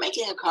 so we're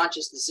making a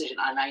conscious decision,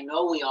 and I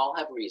know we all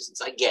have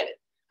reasons. I get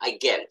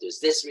it. There's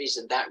this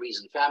reason, that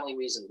reason, family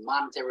reason,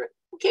 monetary,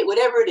 okay,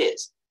 whatever it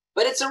is.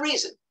 But it's a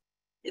reason.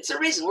 It's a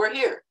reason we're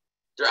here.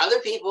 There are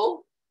other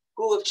people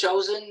who have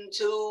chosen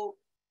to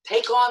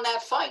take on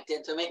that fight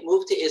and to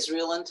move to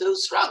Israel and to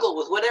struggle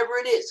with whatever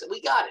it is.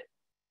 We got it.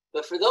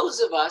 But for those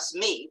of us,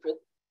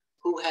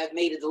 who have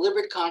made a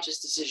deliberate conscious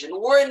decision,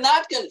 we're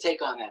not going to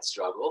take on that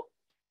struggle.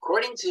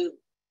 According to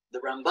the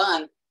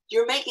Ramban,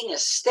 you're making a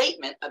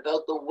statement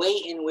about the way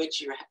in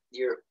which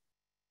you're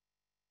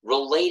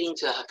relating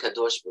to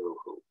HaKadosh Baruch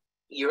Hu.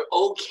 You're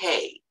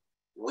okay.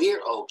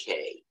 We're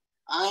okay.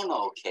 I'm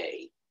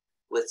okay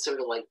with sort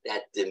of like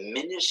that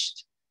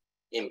diminished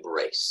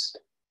embrace.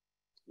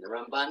 And the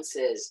Ramban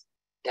says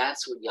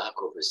that's what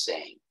Yaakov is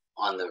saying.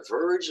 On the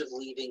verge of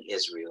leaving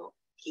Israel,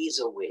 he's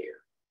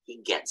aware. He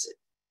gets it.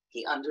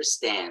 He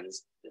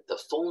understands that the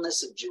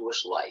fullness of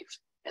Jewish life,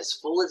 as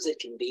full as it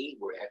can be,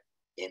 we're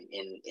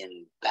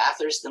in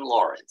Bathurst and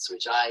Lawrence,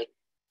 which I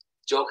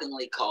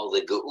jokingly call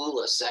the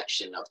Geula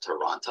section of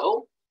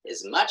Toronto,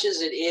 as much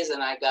as it is,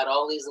 and I got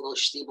all these little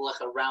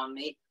shtiblech around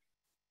me,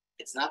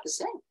 it's not the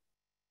same.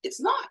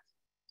 It's not.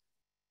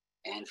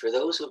 And for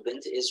those who've been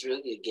to Israel,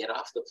 you get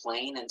off the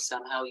plane and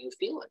somehow you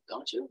feel it,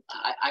 don't you?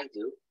 I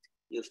do.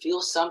 You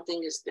feel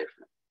something is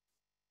different.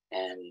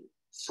 And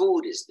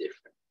food is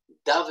different.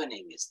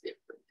 Davening is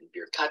different. And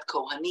Birkat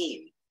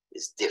Kohanim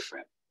is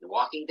different. And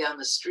walking down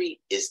the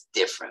street is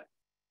different.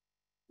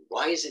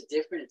 Why is it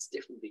different? It's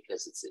different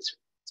because it's Israel.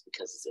 It's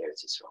because it's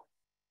Eretz Yisrael.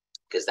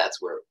 Because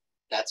that's where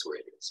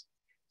it is.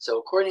 So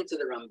according to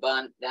the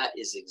Ramban, that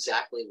is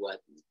exactly what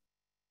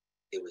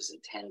it was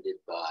intended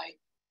by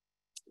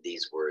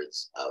these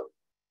words of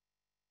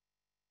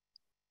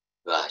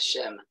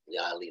V'Hashem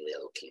Ya'ali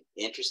Le'elokim.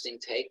 Interesting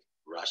take,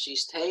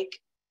 Rashi's take,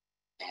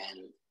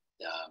 and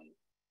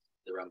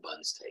the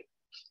Ramban's take.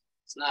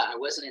 It's not. I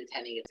wasn't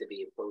intending it to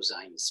be a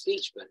pro-Zion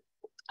speech, but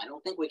I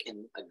don't think we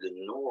can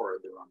ignore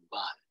the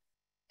Ramban,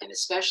 and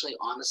especially,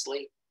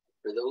 honestly,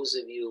 for those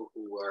of you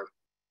who are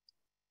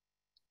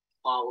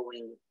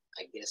following,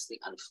 I guess, the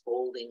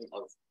unfolding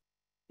of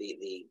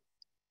the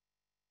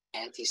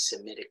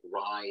anti-Semitic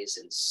rise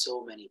in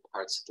so many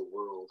parts of the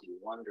world, you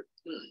wonder,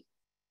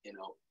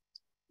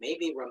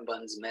 maybe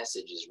Ramban's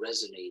message is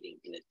resonating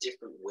in a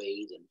different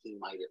way than he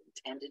might have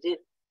intended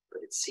it,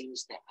 but it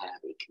seems to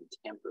have a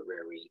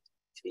contemporary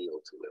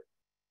feel to it.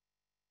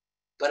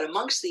 But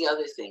amongst the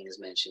other things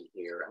mentioned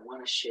here, I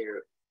want to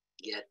share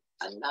yet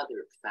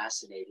another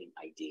fascinating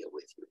idea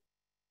with you.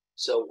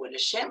 So when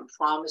Hashem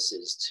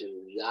promises to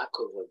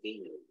Yaakov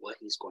Avinu what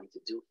he's going to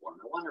do for him,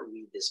 I want to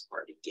read this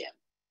part again.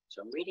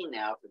 So I'm reading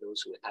now for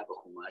those who have a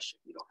Chumash.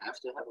 You don't have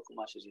to have a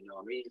Chumash, as you know.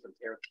 I'm reading from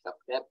Perek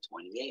Kaf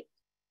 28,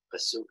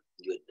 Pasuk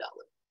Yud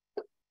Dalet.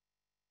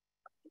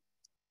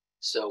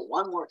 So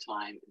one more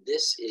time,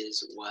 this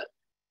is what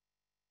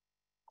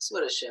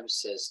Hashem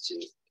says to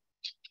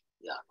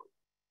Yaakov.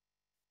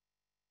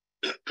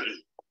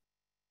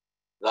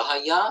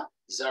 V'haya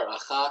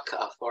zaracha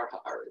ka'afar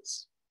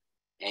ha'aretz,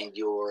 and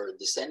your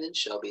descendants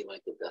shall be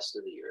like the dust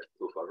of the earth.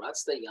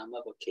 U'faratzta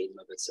yama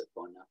v'kedma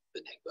v'tzapona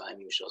v'negba, and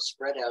you shall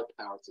spread out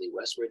powerfully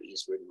westward,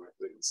 eastward,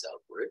 northward, and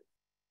southward.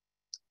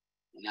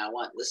 And now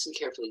listen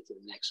carefully to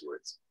the next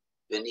words.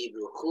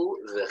 V'nivruchu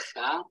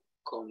v'cha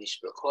kol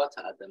mishpachot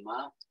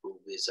ha'adama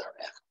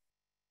u'v'zarech.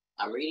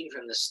 I'm reading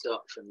from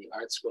the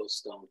Art Scroll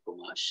Stone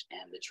Chumash,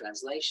 and the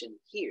translation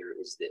here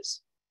is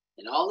this: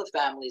 and all the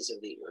families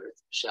of the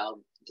earth shall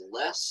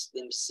bless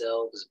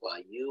themselves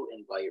by you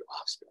and by your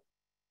offspring.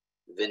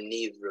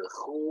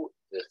 V'nivrechu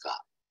v'cha.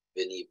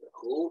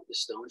 V'nivrechu, the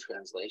Stone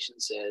translation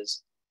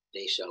says,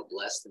 they shall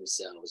bless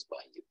themselves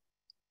by you.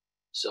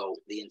 So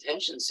the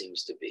intention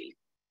seems to be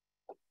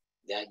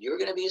that you're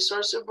going to be a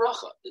source of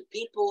bracha. The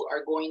people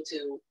are going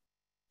to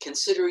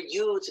consider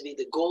you to be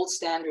the gold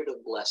standard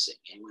of blessing.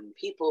 And when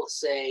people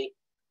say,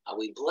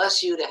 we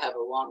bless you to have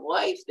a long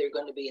life, they're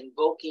going to be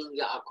invoking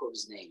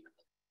Yaakov's name,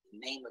 the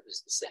name of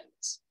his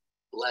descendants.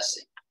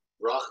 Blessing.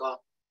 Bracha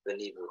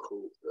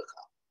v'nivrechu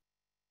v'cha.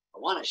 I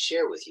want to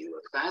share with you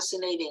a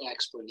fascinating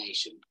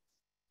explanation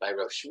by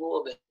Rav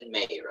Shmuel ben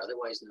Meir,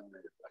 otherwise known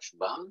as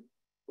Rashbam,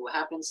 who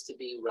happens to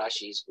be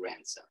Rashi's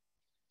grandson.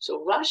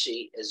 So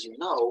Rashi, as you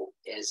know,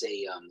 as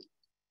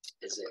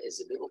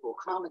a biblical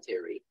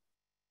commentary,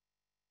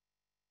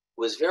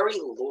 was very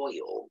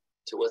loyal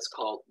to what's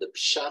called the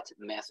Pshat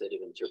method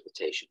of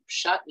interpretation.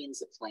 Pshat means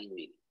the plain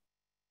meaning.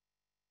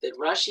 That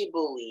Rashi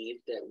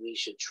believed that we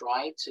should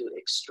try to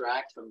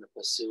extract from the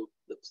Pasuk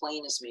the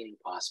plainest meaning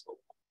possible.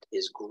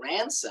 His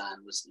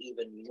grandson was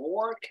even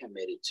more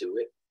committed to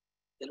it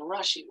than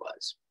Rashi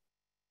was.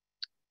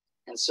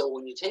 And so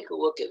when you take a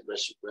look at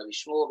Rabbi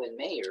Shmuel ben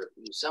Meir,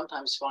 you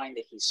sometimes find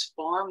that he's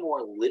far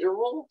more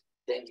literal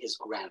than his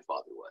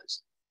grandfather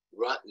was.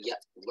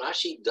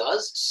 Rashi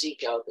does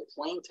seek out the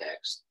plain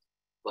text,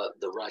 but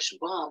the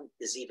Rashbam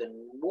is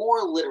even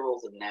more literal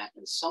than that,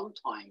 and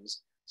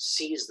sometimes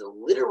sees the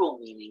literal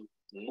meaning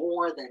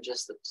more than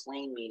just the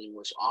plain meaning,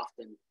 which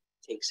often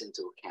takes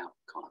into account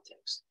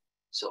context.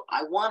 So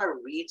I want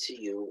to read to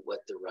you what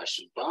the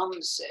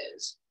Rashbam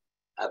says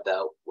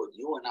about what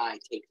you and I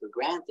take for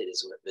granted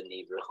is what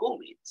v'nivrechu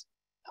means.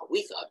 Now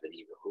we thought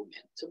v'nivrechu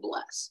meant to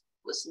bless.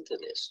 Listen to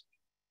this.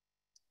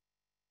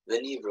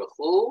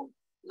 V'nivrechu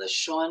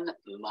lashon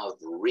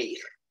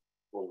mavrich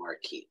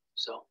u'marki.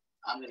 So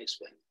I'm going to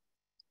explain.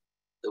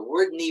 The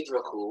word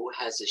nivrechu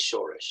has a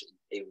shorish,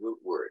 a root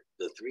word.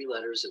 The three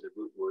letters of the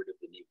root word of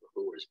the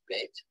nivrechu is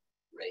bet,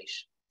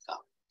 resh, kaf.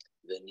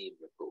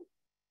 V'nivrechu,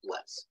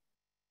 bless.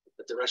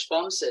 But the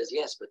Rashbam says,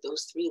 yes, but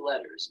those three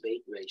letters,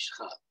 bet, resh,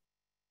 kaf,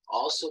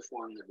 also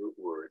form the root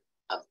word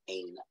of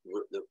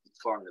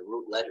form the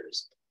root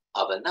letters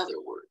of another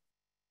word.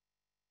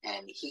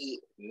 And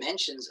he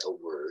mentions a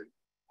word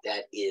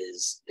that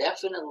is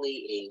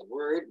definitely a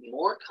word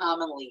more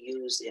commonly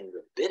used in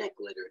rabbinic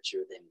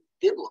literature than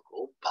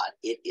biblical, but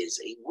it is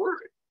a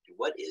word. And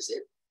what is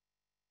it?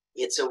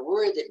 It's a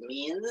word that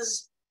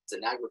means, it's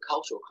an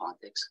agricultural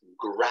context,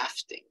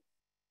 grafting.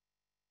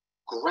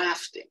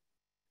 Grafting.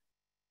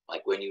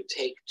 Like when you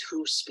take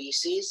two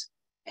species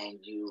and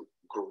you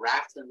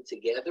graft them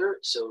together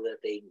so that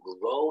they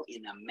grow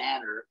in a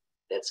manner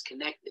that's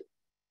connected.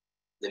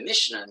 The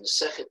Mishnah in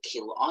Masechet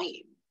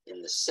Kilayim,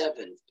 in the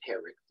 7th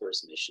Perek,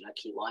 first Mishnah,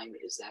 Kilayim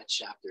is that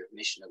chapter of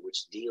Mishnah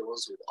which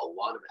deals with a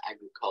lot of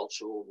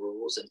agricultural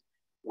rules and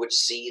which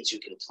seeds you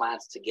can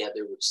plant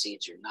together, which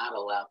seeds you're not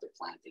allowed to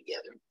plant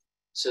together.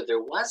 So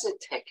there was a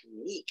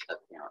technique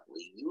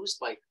apparently used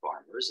by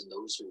farmers and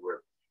those who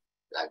were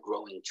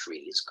growing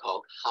trees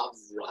called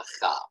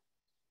havracha,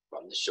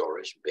 from the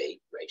shorish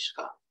beit resh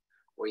chaf,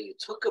 where you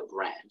took a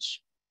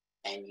branch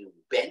and you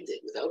bent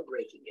it without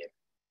breaking it.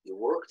 You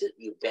worked it,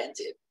 you bent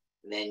it,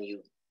 and then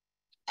you,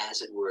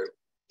 as it were,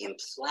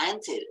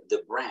 implanted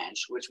the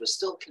branch, which was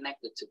still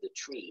connected to the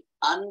tree,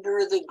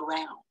 under the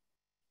ground.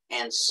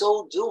 And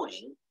so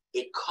doing,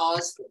 it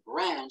caused the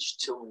branch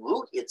to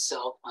root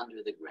itself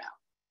under the ground.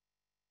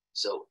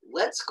 So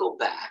let's go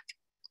back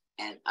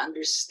and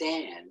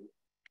understand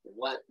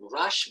what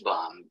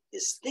Rashbam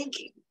is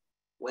thinking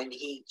when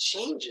he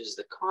changes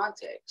the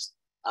context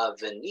of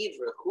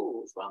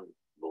V'nivrahu from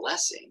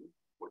blessing,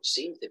 which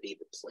seemed to be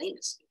the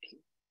plainest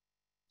meaning,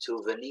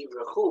 to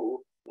V'nivrahu,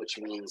 which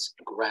means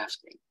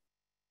grafting.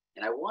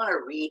 And I want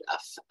to read,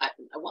 I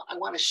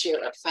want to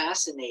share a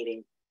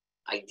fascinating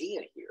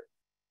idea here.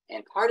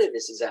 And part of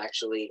this is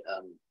actually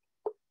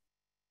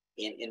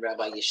in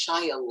Rabbi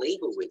Yeshaya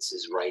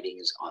Leibowitz's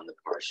writings on the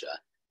Parsha,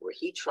 where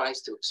he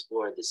tries to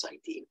explore this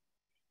idea.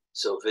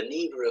 So,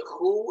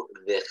 V'nivrahu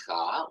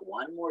v'cha,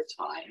 one more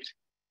time,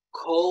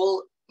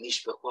 kol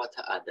mishpachot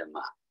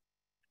ha'adama.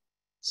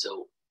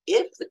 So,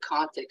 if the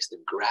context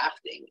of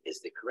grafting is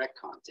the correct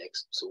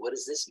context, so what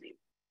does this mean?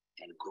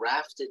 And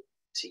grafted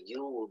to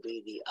you will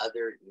be the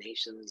other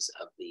nations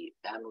of the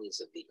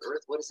families of the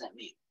earth. What does that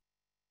mean?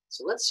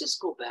 So let's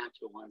just go back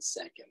for 1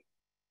 second.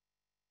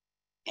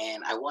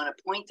 And I want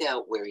to point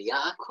out where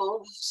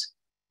Yaakov's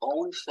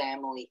own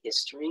family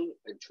history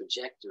and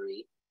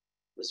trajectory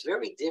was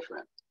very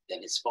different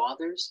than his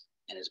father's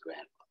and his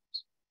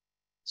grandfather's.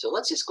 So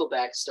let's just go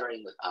back,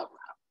 starting with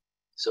Abraham.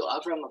 So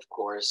Abraham, of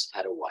course,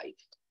 had a wife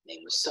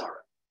named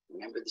Sarah.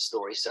 Remember the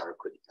story, Sarah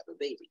couldn't have a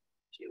baby.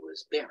 She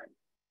was barren.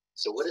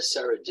 So what does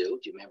Sarah do?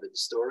 Do you remember the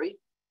story?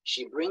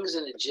 She brings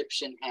an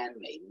Egyptian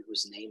handmaiden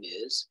whose name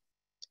is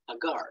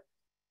Hagar.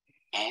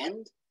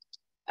 And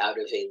out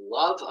of a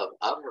love of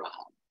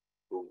Abraham,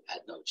 who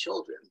had no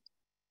children,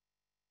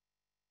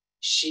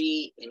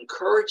 she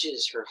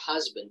encourages her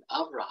husband,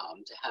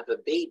 Abraham, to have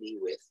a baby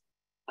with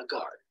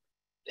Hagar.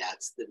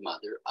 That's the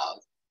mother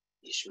of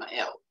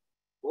Ishmael.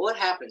 What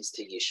happens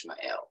to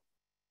Ishmael?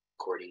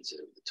 According to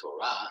the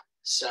Torah,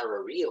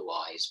 Sarah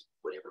realized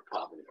whatever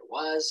problem there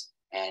was,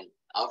 and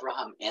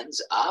Abraham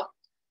ends up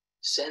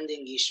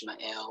sending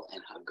Ishmael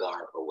and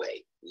Hagar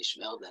away.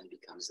 Ishmael then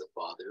becomes the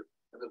father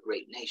of a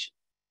great nation,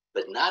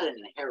 but not an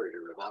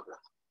inheritor of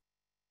Abraham.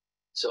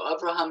 So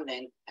Abraham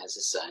then has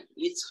a son,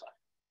 Yitzchak.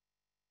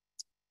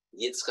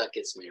 Yitzchak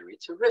gets married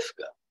to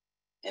Rivka,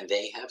 and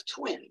they have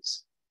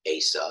twins,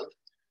 Esav,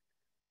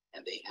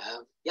 and they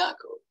have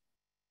Yaakov.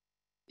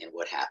 And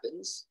what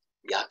happens?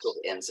 Yaakov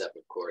ends up,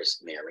 of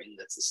course, marrying.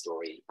 That's the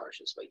story in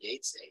Parshat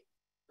Vayetze.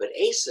 But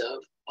Esav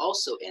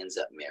also ends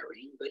up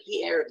marrying, but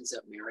he ends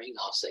up marrying,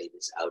 I'll say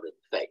this, out of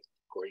faith,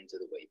 according to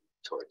the way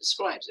the Torah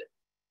describes it.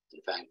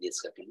 In fact,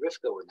 Yitzchak and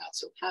Rivka were not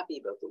so happy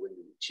about the women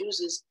he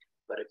chooses,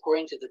 but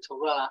according to the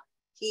Torah,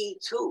 he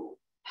too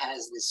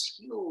has this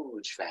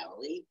huge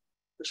family,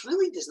 which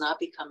really does not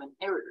become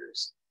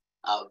inheritors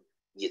of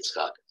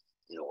Yitzchak,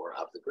 nor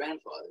of the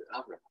grandfather,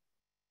 Abraham.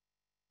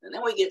 And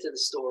then we get to the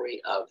story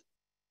of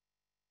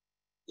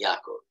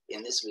Yaakov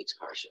in this week's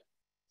Parsha.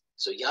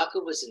 So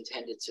Yaakov was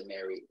intended to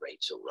marry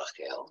Rachel,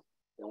 Rachel.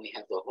 Then we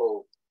have the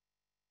whole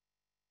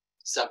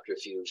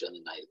subterfuge on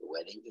the night of the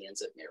wedding. He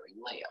ends up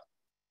marrying Leah.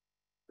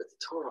 But the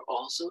Torah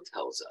also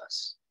tells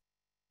us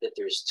that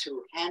there's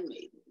two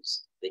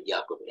handmaidens that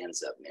Yaakov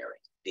ends up marrying,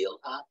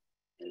 Bilhah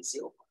and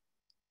Zilpah,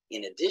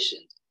 in addition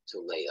to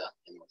Leah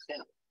and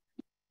Rachel.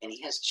 And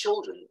he has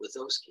children with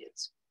those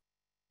kids.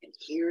 And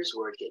here's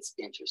where it gets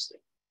interesting.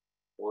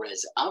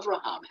 Whereas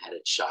Abraham had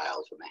a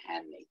child from a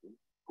handmaiden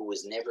who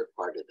was never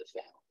part of the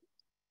family,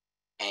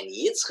 and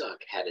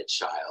Yitzchak had a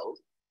child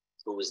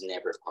who was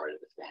never part of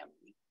the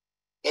family,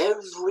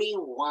 every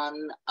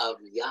one of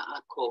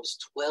Yaakov's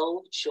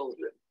 12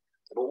 children,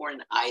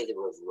 born either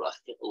of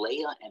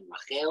Leah and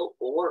Rachel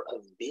or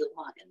of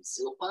Bilhah and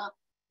Zilpah,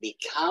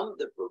 become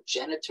the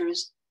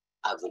progenitors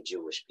of the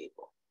Jewish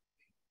people.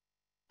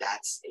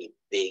 That's a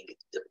big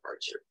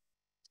departure.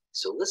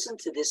 So listen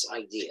to this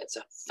idea. It's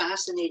a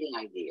fascinating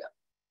idea.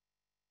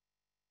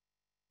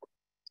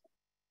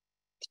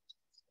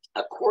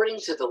 According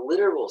to the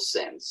literal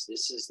sense,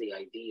 this is the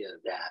idea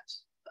that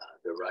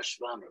the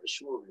Rashbam or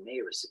Shmuel and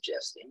Meir is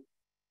suggesting,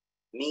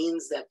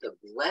 means that the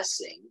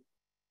blessing,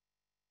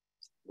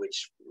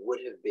 which would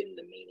have been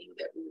the meaning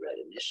that we read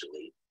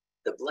initially,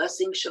 the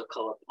blessing shall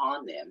come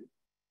upon them,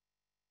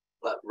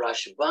 but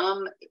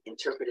Rashbam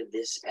interpreted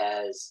this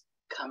as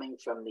coming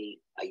from the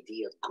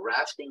idea of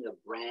grafting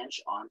a branch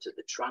onto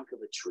the trunk of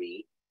a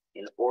tree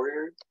in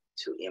order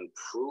to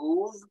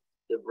improve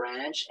the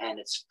branch and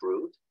its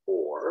fruit,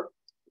 or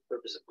the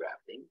purpose of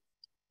grafting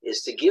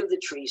is to give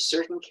the tree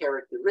certain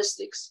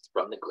characteristics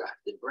from the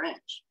grafted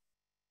branch.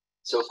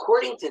 So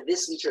according to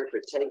this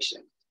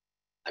interpretation,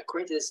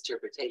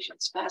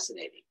 it's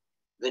fascinating.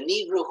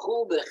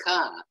 V'nivruchu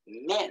b'cha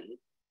meant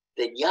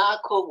that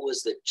Yaakov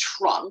was the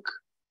trunk,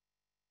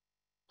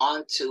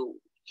 onto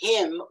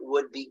him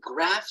would be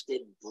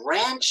grafted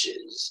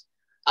branches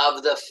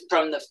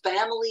from the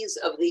families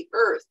of the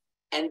earth,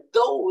 and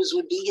those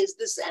would be his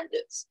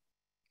descendants.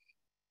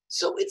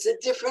 So it's a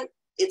different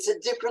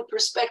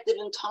perspective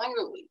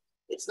entirely.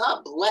 It's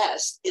not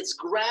blessed, it's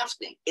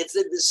grafting. It's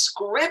a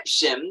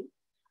description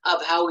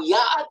of how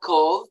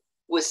Yaakov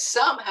was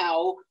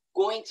somehow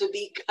going to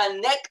be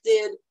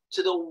connected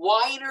to the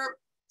wider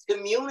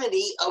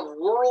community of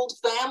world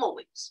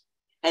families.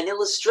 An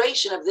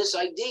illustration of this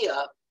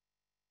idea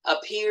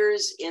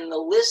appears in the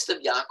list of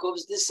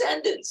Yaakov's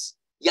descendants.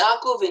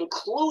 Yaakov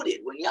included,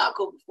 when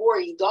Yaakov, before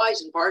he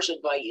dies in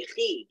Parshat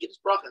Vayechi, gives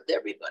bracha to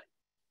everybody.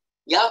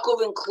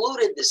 Yaakov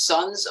included the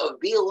sons of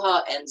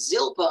Bilhah and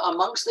Zilpah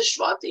amongst the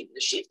Shvatim,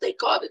 the Shiftei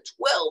Kah, the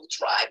 12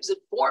 tribes that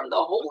form the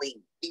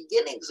holy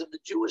beginnings of the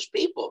Jewish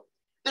people.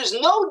 There's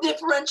no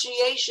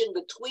differentiation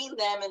between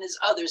them and his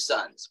other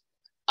sons.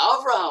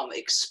 Avraham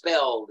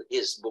expelled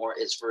his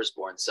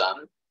firstborn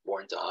son,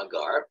 born to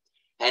Hagar,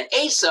 and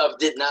Esav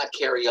did not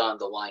carry on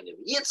the line of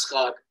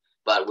Yitzchak,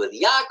 but with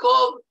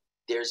Yaakov,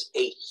 there's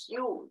a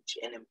huge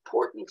and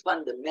important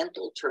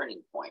fundamental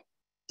turning point.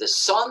 The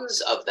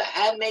sons of the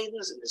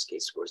handmaidens, in this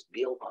case, of course,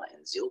 Bilhah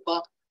and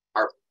Zilpah,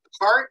 are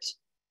part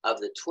of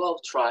the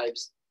 12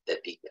 tribes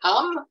that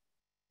become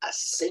a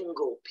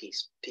single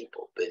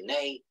people,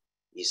 B'nai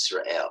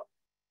Yisrael.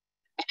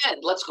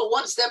 And let's go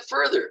one step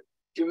further.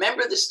 If you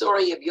remember the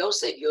story of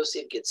Yosef,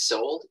 Yosef gets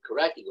sold,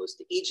 correct? He goes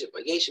to Egypt,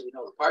 Vayechi, we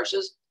know the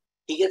Parshas.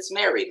 He gets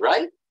married,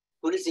 right?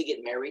 Who does he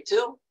get married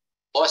to?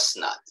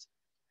 Osnat,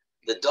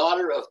 the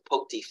daughter of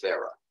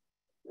Potipharah.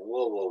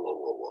 Whoa, whoa, whoa,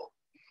 whoa, whoa.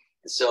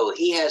 And so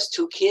he has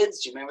 2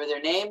 kids. Do you remember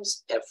their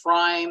names?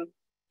 Ephraim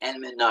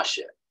and Menashe.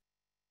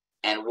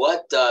 And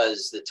what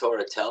does the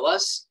Torah tell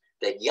us?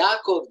 That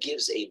Yaakov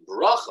gives a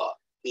bracha.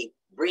 He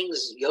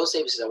brings,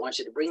 Yosef says, I want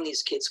you to bring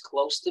these kids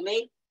close to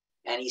me.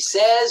 And he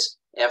says,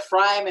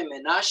 Ephraim and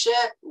Menashe,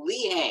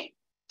 lihain.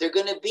 They're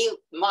going to be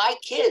my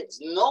kids,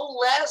 no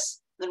less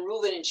than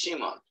Reuven and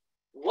Shimon.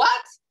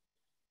 What?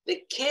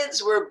 The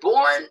kids were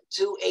born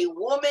to a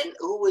woman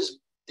who was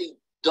the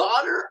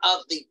daughter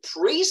of the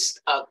priest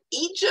of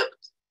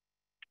Egypt?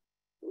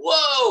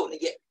 Whoa!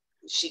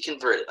 She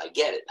converted. I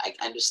get it. I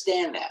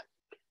understand that.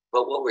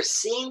 But what we're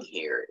seeing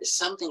here is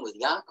something with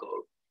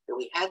Yaakov that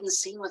we hadn't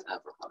seen with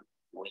Abraham,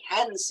 we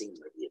hadn't seen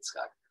with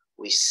Yitzchak.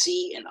 We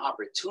see an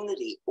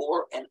opportunity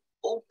or an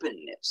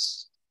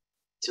openness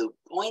to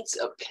points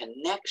of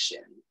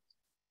connection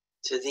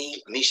to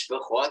the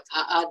Mishpachot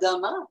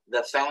Ha'adama,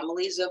 the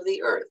families of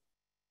the earth.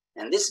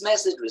 And this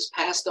message was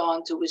passed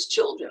on to his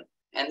children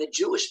and the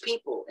Jewish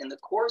people in the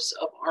course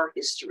of our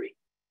history.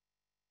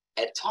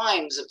 At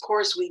times, of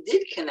course, we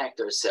did connect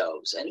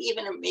ourselves and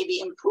even maybe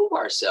improve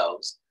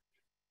ourselves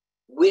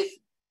with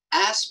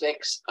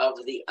aspects of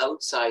the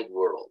outside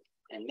world.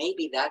 And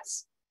maybe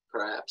that's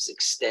perhaps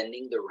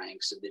extending the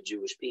ranks of the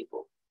Jewish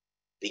people,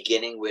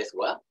 beginning with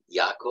what?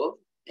 Yaakov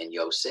and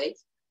Yosef,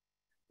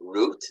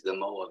 Ruth, the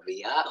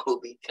Moabiyah, who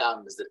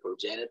becomes the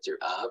progenitor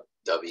of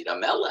David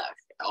HaMelech,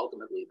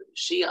 ultimately the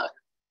Mashiach.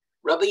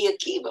 Rabbi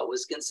Akiva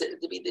was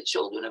considered to be the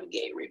children of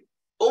Gerim.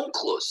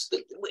 Onkelos,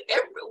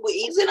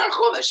 he's in our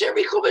Chumash.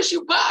 Every Chumash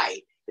you buy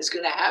is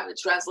going to have the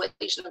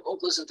translation of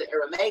Onkelos into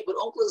Aramaic, but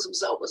Onkelos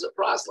himself was a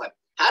proselyte.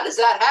 How does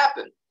that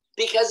happen?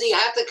 Because he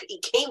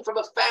came from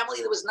a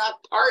family that was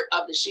not part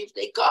of the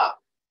Shiftei Kah.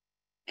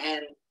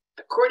 And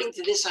according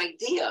to this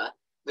idea,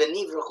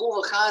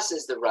 V'nivrachu v'cha,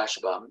 says the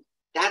Rashbam,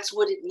 that's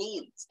what it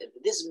means. At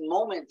this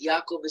moment,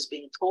 Yaakov is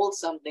being told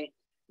something,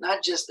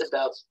 not just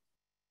about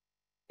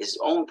his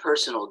own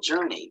personal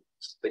journey,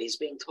 but he's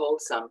being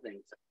told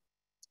something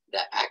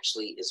that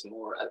actually is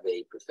more of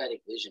a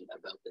prophetic vision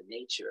about the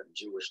nature of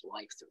Jewish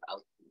life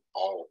throughout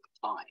all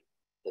time.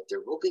 That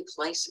there will be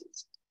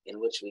places in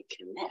which we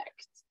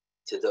connect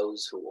to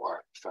those who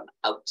are from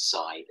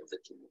outside of the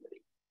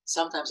community.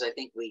 Sometimes I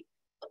think we,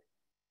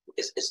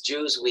 as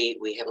Jews,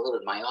 we have a little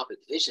bit myopic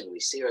vision. We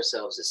see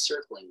ourselves as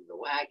circling the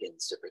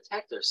wagons to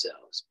protect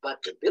ourselves.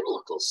 But the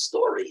biblical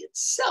story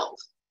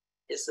itself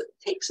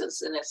takes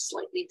us in a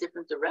slightly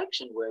different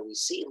direction where we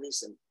see at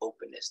least an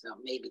openness. Now,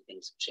 maybe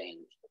things have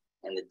changed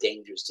and the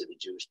dangers to the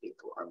Jewish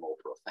people are more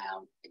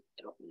profound.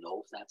 I don't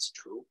know if that's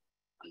true.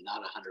 I'm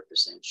not 100%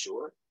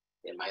 sure.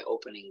 In my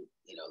opening,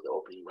 the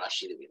opening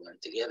Rashi that we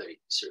learned together,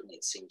 certainly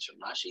it seems from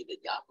Rashi that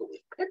Yaakov was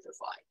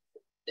petrified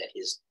that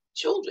his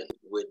children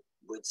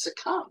would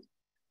succumb.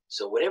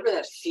 So whatever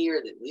that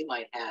fear that we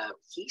might have,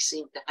 he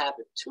seemed to have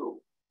it too.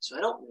 So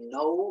I don't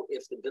know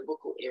if the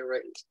biblical era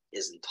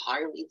is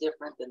entirely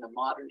different than the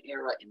modern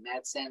era in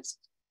that sense,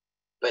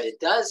 but it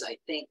does, I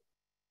think,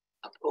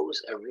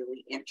 oppose a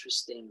really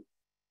interesting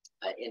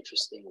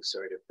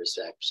sort of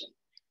perception.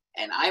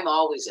 And I'm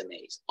always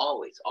amazed,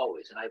 always,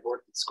 and I've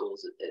worked in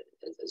schools,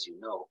 as you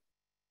know,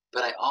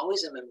 but I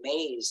always am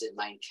amazed at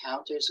my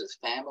encounters with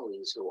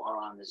families who are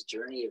on this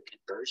journey of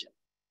conversion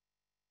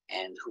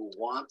and who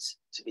want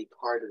to be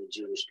part of the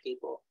Jewish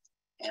people.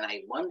 And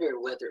I wonder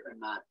whether or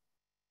not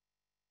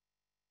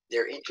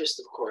their interest,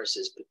 of course,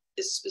 is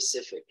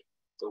specific,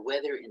 but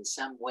whether in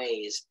some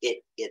ways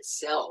it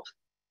itself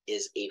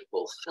is a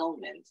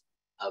fulfillment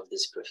of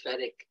this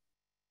prophetic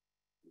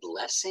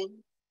blessing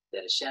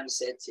that Hashem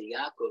said to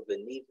Yaakov,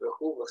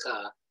 "V'nivrachu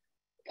v'cha,"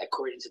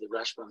 according to the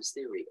Rashbam's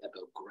theory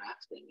about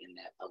grafting and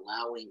that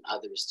allowing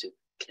others to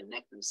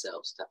connect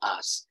themselves to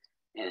us,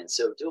 and in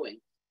so doing,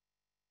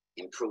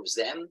 improves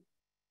them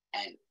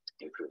and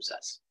improves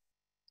us.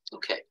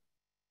 Okay,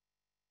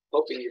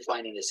 Hoping you're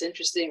finding this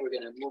interesting. We're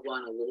going to move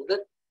on a little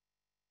bit.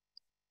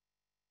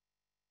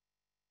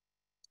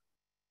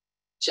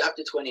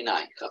 Chapter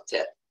 29,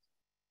 Chavtet.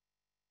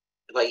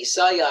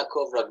 Vayisa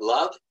Yaakov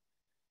Raglav,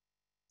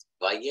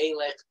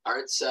 Vayelech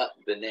Artza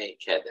B'nei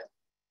Kedem.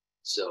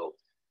 So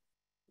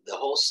the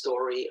whole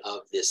story of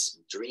this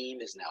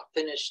dream is now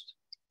finished,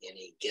 and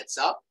he gets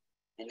up,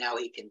 and now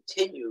he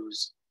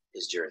continues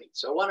his journey.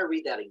 So I want to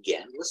read that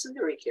again. Listen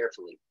very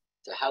carefully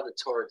to how the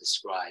Torah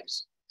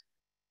describes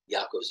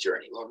Yaakov's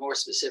journey, or more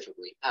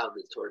specifically, how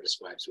the Torah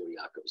describes where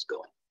Yaakov is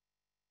going.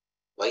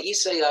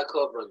 Vayisa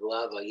Yaakov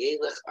Raglav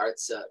Vayelech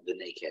Artza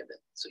B'nei Kedem.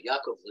 So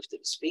Yaakov lifted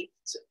his feet.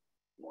 It's a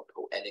more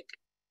poetic,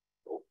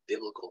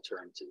 biblical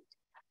term to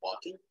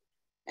walking,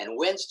 and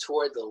went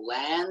toward the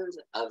land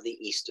of the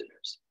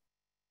Easterners.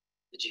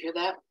 Did you hear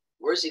that?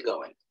 Where's he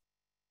going?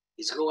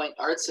 He's going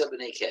Artza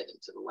B'nei Kedem,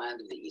 to the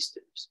land of the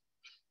Easterners.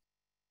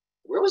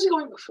 Where was he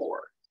going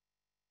before?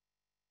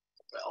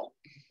 Well,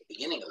 the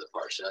beginning of the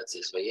Parshat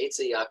says,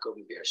 Vayetze Yaakov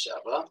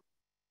Beersheva,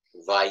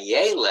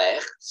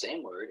 Vayelech,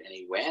 same word, and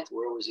he went,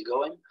 where was he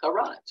going?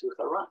 Haran, to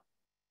Haran.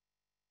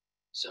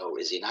 So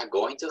is he not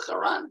going to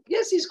Haran?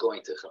 Yes, he's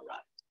going to Haran.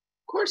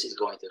 Of course he's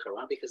going to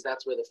Haran because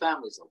that's where the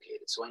family is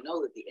located. So I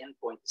know that the end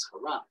point is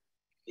Haran.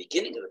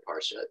 Beginning of the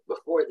Parshat,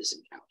 before this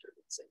encounter,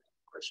 let's say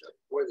Parshat,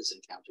 before this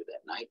encounter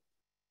that night,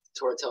 the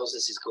Torah tells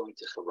us he's going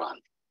to Haran.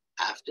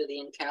 After the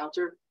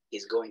encounter,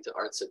 he's going to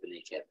Artza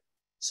B'nei Kedem.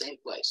 Same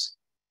place.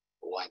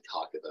 Why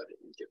talk about it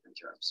in different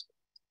terms?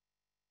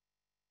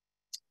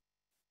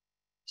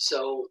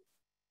 So,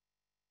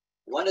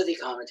 one of the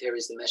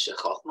commentaries, the Meshech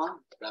Chochmah,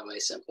 Rabbi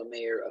Simcha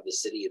Meir of the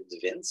city of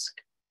Dvinsk,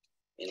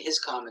 in his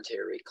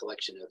commentary,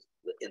 collection of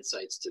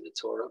insights to the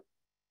Torah,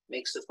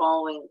 makes the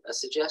following a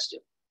suggestion: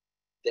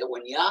 that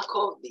when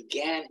Yaakov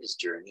began his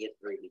journey at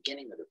the very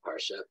beginning of the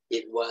Parsha,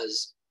 it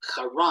was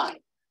Haran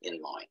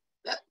in mind.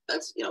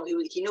 That's he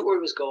knew where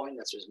he was going.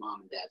 That's where his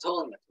mom and dad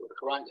told him. That's where the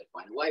Haran, got to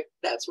find a wife.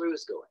 That's where he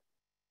was going.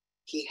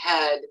 He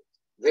had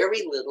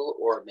very little,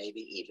 or maybe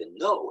even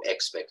no,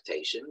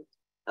 expectation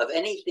of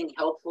anything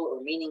helpful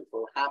or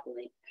meaningful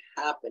happening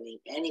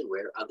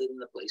anywhere other than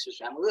the place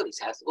where family lives.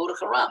 He has to go to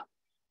Haran.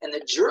 And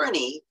the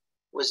journey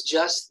was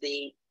just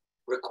the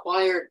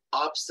required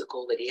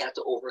obstacle that he had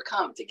to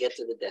overcome to get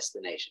to the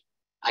destination.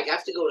 I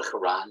have to go to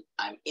Haran.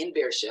 I'm in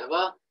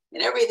Beersheva,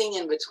 and everything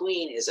in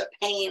between is a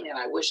pain, and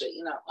I wish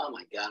oh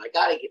my God, I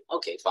got to get,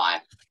 okay,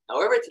 fine.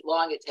 However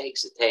long it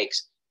takes,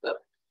 but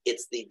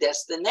it's the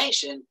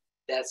destination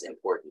that's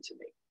important to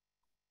me.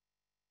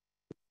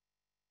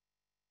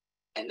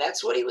 And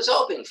that's what he was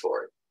hoping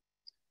for.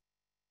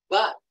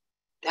 But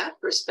that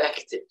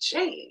perspective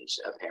changed,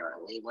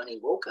 apparently, when he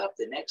woke up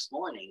the next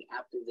morning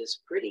after this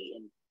pretty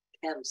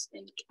intense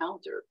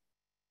encounter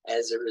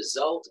as a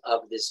result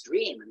of this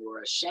dream, and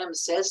where Hashem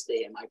says to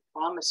him, I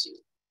promise you.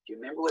 Do you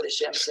remember what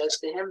Hashem says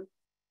to him?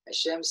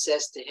 Hashem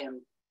says to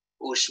him,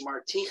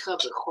 Ushmarticha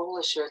b'chol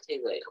asher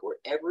telech,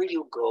 wherever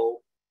you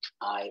go,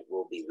 I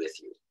will be with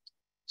you.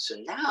 So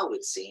now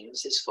it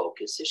seems his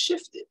focus has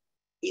shifted.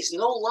 He's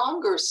no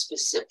longer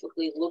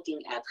specifically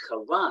looking at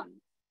Haran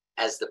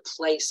as the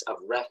place of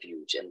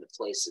refuge and the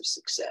place of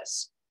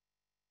success.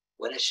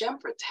 When Hashem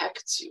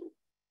protects you,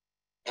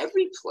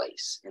 every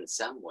place in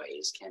some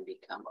ways can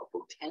become a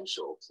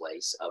potential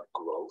place of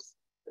growth,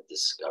 of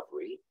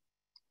discovery,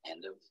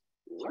 and of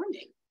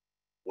learning.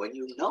 When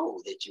you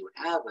know that you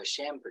have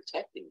Hashem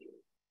protecting you,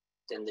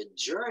 then the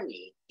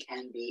journey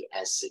can be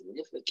as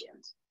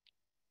significant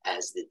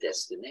as the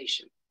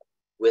destination.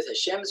 With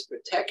Hashem's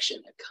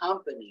protection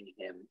accompanying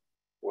him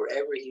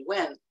wherever he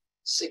went,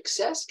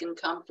 success can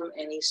come from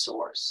any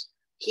source.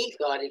 He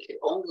thought it could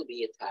only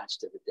be attached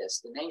to the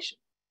destination.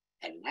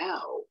 And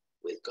now,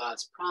 with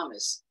God's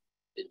promise,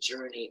 the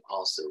journey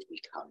also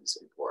becomes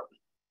important.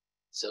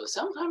 So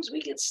sometimes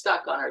we get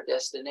stuck on our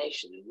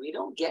destination and we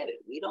don't get it.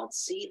 We don't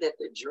see that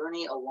the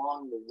journey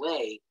along the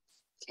way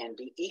can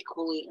be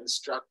equally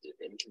instructive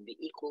and can be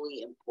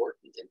equally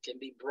important and can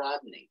be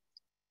broadening,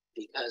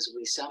 because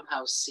we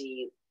somehow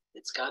see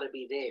it's got to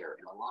be there,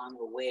 and along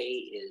the way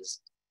is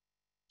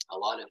a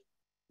lot of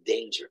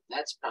danger.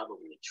 That's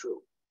probably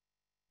true.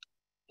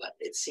 But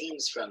it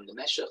seems from the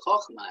Meshech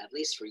Chochmah, at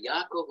least for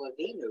Yaakov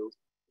Avinu,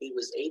 he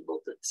was able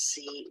to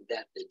see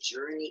that the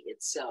journey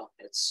itself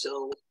had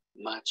so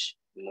much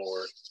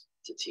more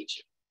to teach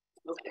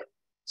him. Okay,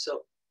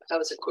 so that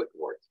was a quick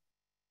word.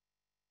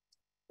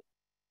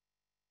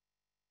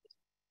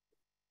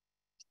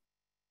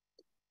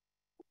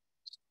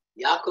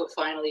 Yaakov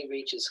finally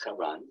reaches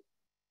Haran,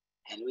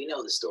 and we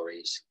know the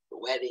stories. The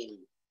wedding,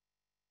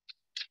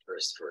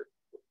 first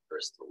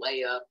to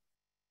Leah,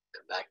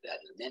 come back to that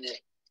in a minute,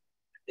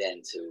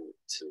 then to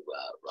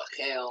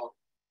Rachel,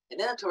 and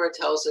then the Torah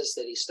tells us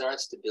that he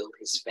starts to build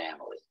his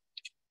family.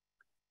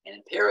 And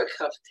in Perek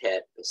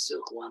Chavtet,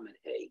 Pasuk Lamed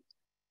Hey,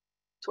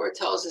 Torah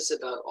tells us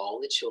about all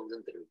the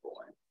children that are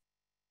born.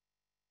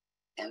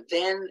 And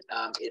then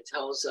it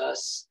tells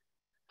us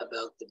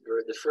about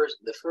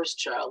the first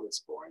child that's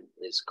born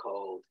is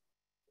called,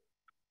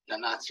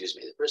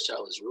 the first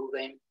child is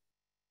Reuven.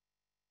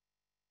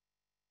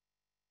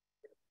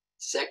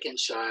 Second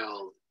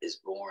child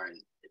is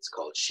born, it's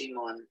called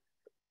Shimon.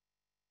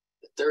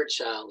 The third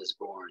child is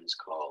born, is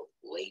called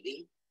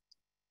Levi.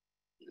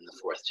 And the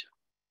fourth child.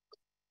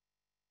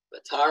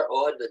 Batar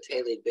od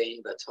v'tele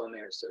bein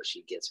batomer, so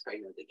she gets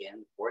pregnant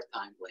again, fourth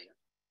time later.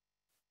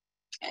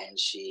 And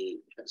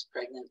she becomes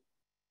pregnant,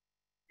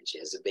 and she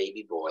has a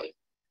baby boy,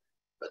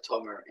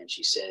 Batomer, and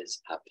she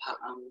says,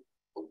 Hapa'am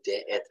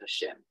odeh et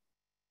Hashem.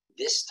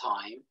 This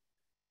time,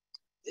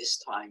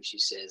 she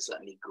says,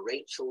 let me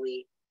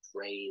gratefully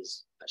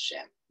praise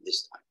Hashem,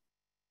 this time.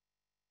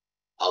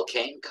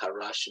 Al-Kain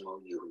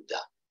Karashmo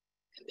Yehuda.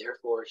 And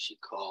therefore she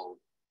called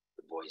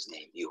the boy's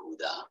name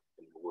Yehuda,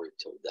 from the word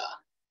Todah,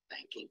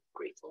 thanking,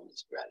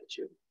 gratefulness,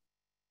 gratitude.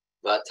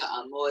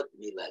 Vata'amod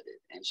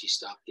miledet, and she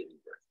stopped giving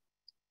birth.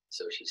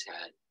 So she's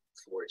had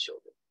 4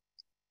 children.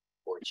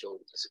 4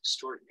 children is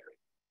extraordinary.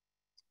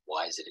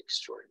 Why is it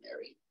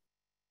extraordinary?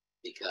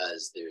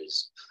 Because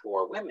there's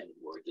 4 women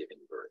who are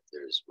giving birth.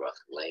 There's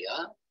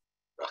Leah,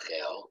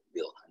 Rachel,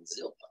 Bilhah, and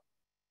Zilpah.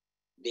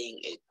 Being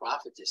a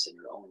prophetess in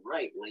her own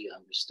right, Leah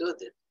understood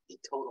that the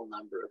total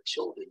number of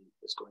children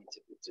was going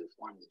to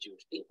form the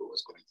Jewish people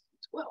was going to be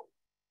 12.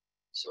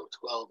 So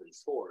 12 and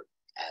 4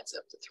 adds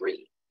up to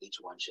 3. Each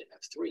one should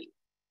have 3.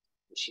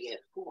 But she had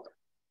 4.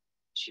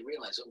 She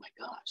realized, oh my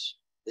gosh,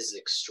 this is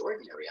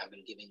extraordinary. I've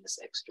been giving this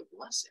extra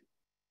blessing.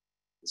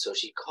 And so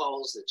she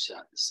calls the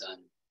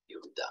son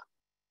Yehuda.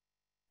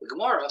 The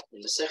Gemara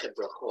in Masechet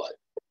Brachot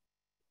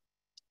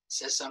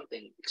says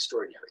something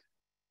extraordinary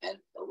and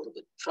a little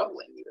bit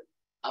troubling even.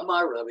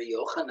 Amar Rabbi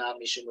Yochanan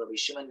Mishum Rabbi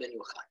Shimon ben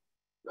Yochai.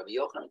 Rabbi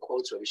Yochanan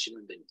quotes Rabbi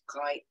Shimon ben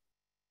Yochai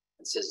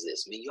and says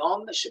this: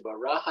 Miyom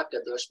shebara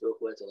hakadosh baruch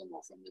hu et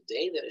olamo, from the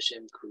day that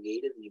Hashem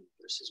created the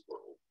universe, his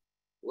world,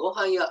 lo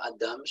haya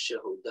adam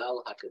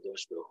shehudal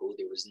hakadosh baruch hu,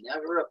 there was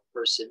never a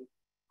person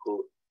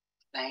who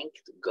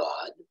thanked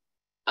God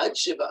ad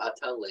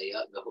sheba'ata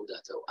Leah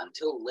v'hudato,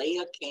 until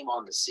Leah came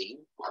on the scene,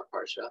 our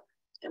Parshat,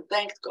 and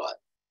thanked God.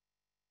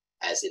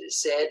 As it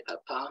is said,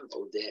 Hapam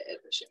odeh et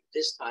Hashem,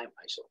 this time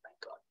I shall thank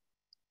God.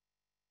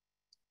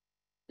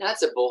 Now,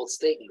 that's a bold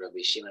statement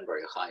Rabbi Shimon bar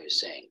Yochai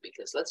is saying,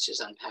 because let's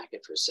just unpack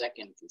it for a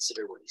second and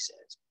consider what he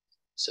says.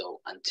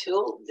 So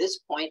until this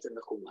point in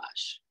the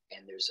Chumash,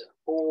 and there's a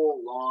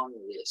whole long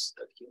list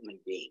of human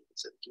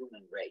beings, of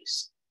human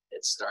race,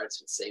 that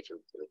starts with Sefer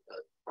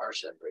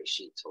Parshat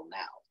Bereshit till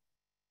now.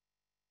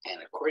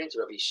 And according to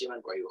Rabbi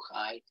Shimon bar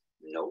Yochai,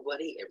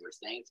 nobody ever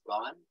thanked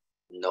God.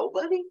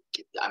 Nobody?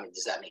 I mean,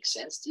 does that make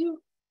sense to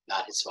you?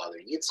 Not his father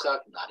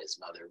Yitzchak, not his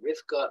mother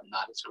Rivka,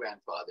 not his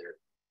grandfather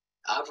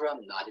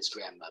Avram, not his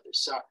grandmother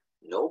Sarah.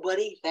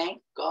 Nobody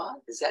thanked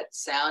God? Does that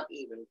sound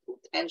even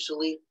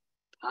potentially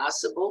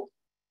possible?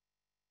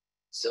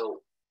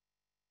 So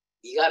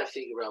you got to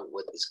figure out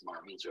what this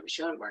Gemara means. Rabbi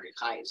Shimon bar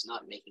Yochai is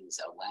not making this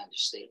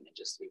outlandish statement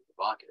just to be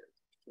provocative.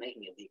 He's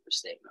making a deeper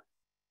statement.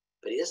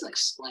 But he doesn't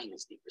explain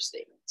his deeper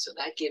statement. So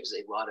that gives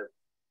a lot of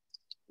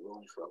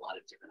room for a lot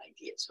of different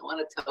ideas. So I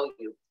want to tell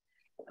you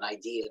an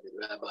idea that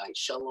Rabbi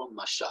Shalom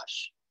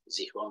Mashash,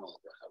 Zichron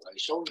Lebracha, Rabbi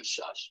Shalom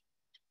Mashash,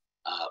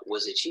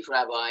 was a chief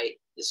rabbi,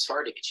 the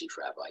Sephardic chief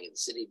rabbi in the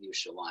city of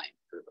Yerushalayim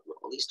for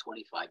at least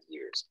 25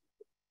 years.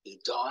 He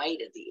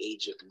died at the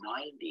age of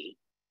 90,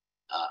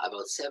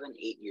 about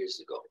 7-8 years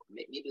ago,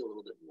 maybe a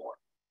little bit more.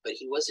 But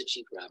he was a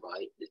chief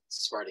rabbi, the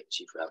Sephardic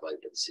chief rabbi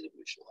of the city of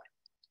Yerushalayim.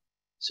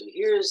 So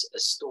here's a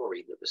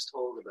story that was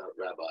told about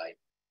Rabbi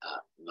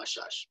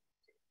Mashash,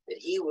 that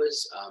he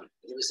was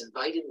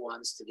invited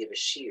once to give a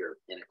shiur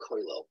in a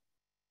kollel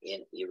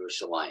in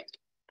Yerushalayim,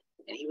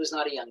 and he was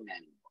not a young man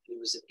anymore. He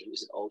was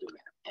an older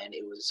man, and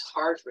it was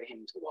hard for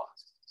him to walk.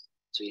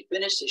 So he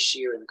finished his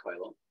shiur in the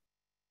kollel,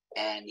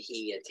 and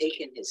he had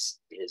taken his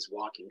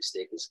walking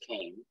stick, his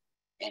cane,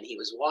 and he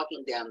was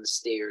walking down the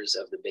stairs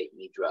of the Beit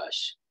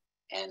Midrash.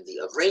 And the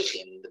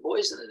Avrechim, the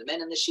boys and the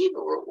men in the Shiva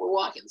were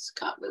walking,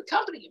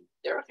 accompanying him.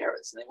 They're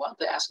Herods, and they wanted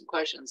to ask him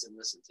questions and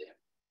listen to him.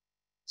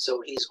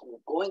 So he's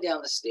going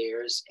down the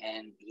stairs,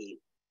 and the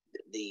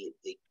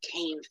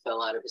cane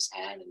fell out of his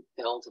hand and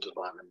fell to the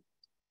bottom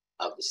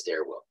of the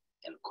stairwell.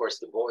 And of course,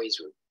 the boys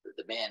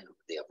the men,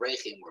 the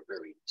Avrechim, were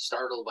very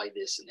startled by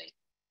this, and they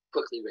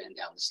quickly ran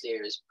down the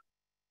stairs.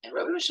 And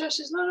Rabbi Mashash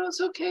says, no,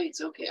 it's okay,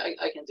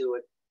 I can do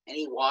it. And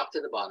he walked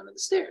to the bottom of the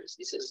stairs.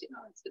 He says,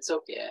 it's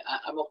okay.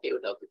 I'm okay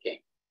without the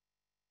cane.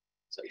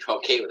 So you're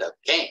okay without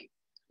the cane.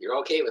 You're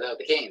okay without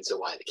the cane, so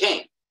why the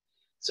cane?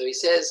 So he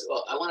says,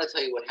 well, I want to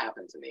tell you what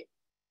happened to me.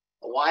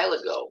 A while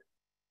ago,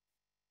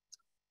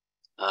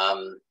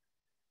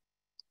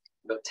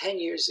 about 10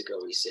 years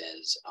ago, he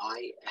says,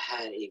 I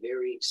had a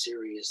very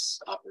serious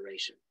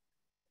operation.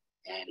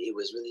 And it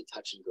was really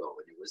touch and go.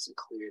 And it wasn't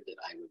clear that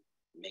I would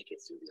make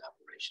it through the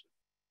operation.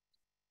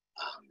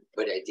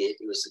 But I did.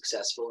 It was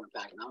successful. In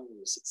fact, not only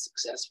was it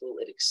successful,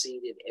 it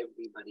exceeded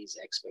everybody's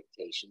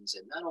expectations.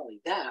 And not only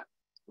that,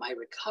 my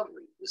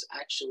recovery was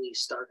actually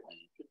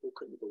startling. People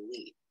couldn't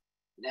believe.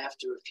 And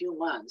after a few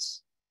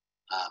months,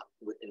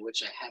 in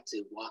which I had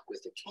to walk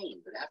with a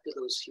cane, but after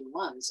those few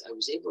months, I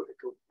was able to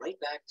go right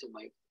back to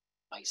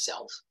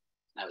myself.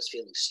 And I was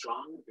feeling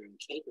strong, very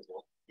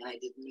capable, and I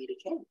didn't need a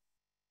cane.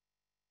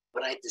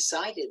 But I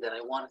decided that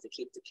I wanted to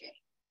keep the cane.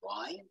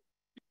 Why?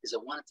 Because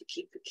I wanted to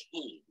keep the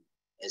cane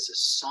as a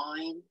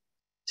sign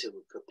to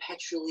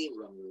perpetually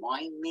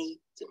remind me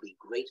to be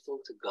grateful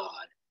to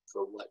God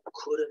for what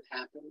could have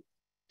happened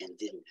and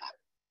didn't happen.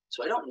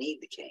 So I don't need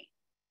the cane.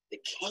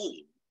 The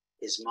cane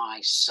is my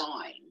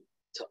sign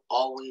to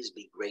always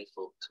be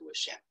grateful to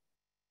Hashem.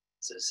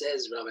 So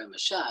says Rabbi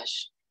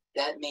Mashash,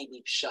 that may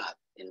be pshat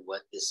in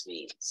what this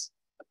means.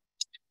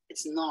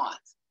 It's not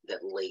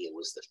that Leah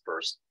was the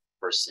first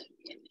person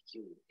in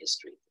human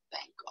history to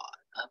thank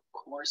God. Of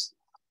course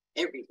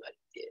not. Everybody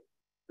did.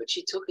 But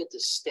she took it to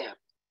step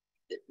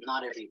that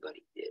not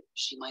everybody did.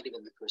 She might have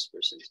been the first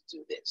person to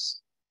do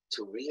this,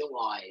 to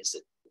realize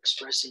that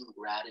expressing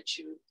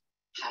gratitude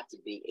had to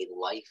be a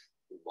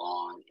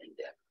lifelong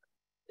endeavor.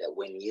 That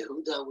when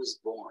Yehuda was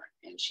born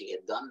and she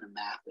had done the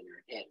math in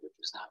her head, which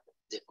was not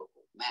difficult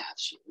math,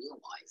 she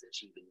realized that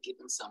she'd been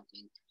given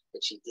something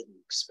that she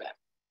didn't expect.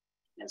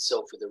 And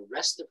so for the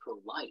rest of her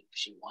life,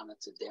 she wanted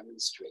to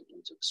demonstrate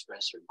and to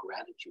express her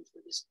gratitude for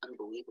this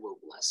unbelievable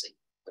blessing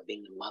of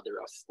being the mother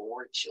of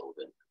 4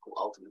 children who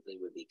ultimately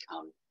would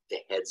become the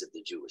heads of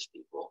the Jewish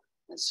people.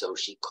 And so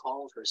she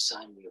called her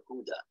son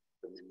Yehuda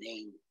from the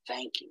name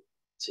thank you,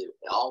 to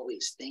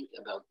always think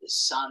about the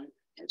son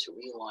and to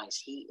realize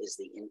he is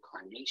the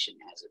incarnation,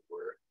 as it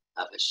were,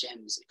 of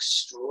Hashem's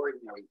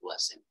extraordinary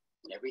blessing.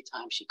 And every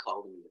time she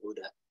called him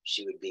Yehuda,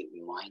 she would be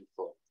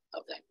mindful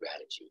of that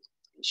gratitude.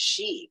 And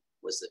she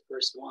was the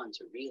first one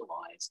to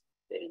realize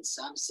that in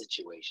some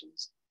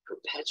situations,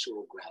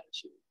 perpetual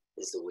gratitude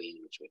is the way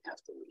in which we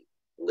have to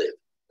live.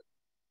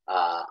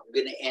 I'm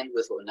going to end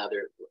with one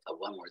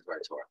more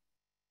Dvar Torah,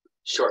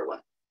 short one,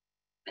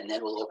 and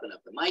then we'll open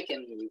up the mic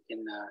and we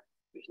can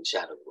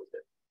chat a little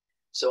bit.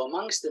 So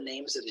amongst the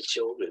names of the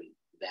children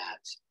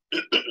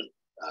that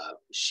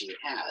she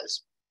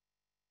has,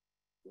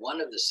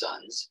 one of the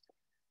sons,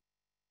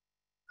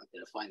 I'm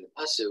going to find the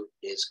pasuk,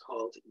 is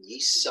called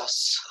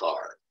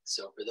Yisachar.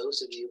 So for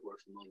those of you who are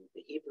familiar with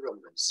the Hebrew, I'm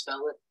going to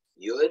spell it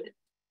Yud,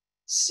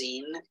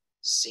 Sin,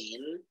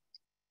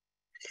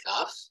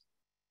 Chaf,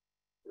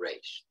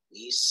 Resh.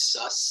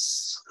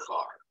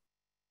 Yisachar.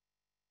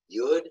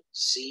 Yud,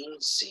 Sin,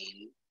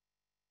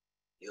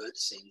 Yud,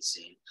 Sin,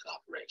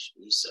 Chaf, Resh.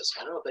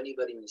 Yisachar. I don't know if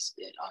anybody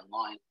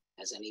online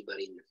has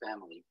anybody in your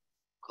family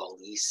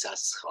called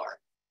Yisachar,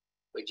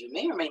 but you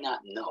may or may not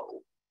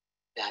know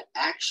that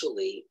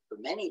actually, for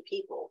many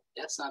people,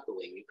 that's not the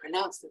way we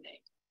pronounce the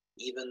name.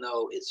 Even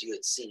though it's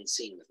Yud,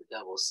 Sin with a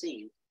double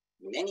Sin,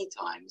 many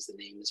times the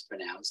name is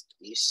pronounced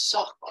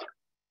Yisachar,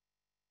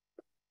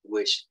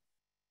 which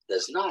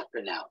does not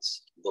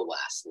pronounce the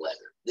last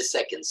letter, the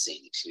second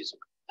Sin, excuse me.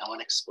 I want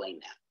to explain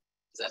that.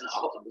 Because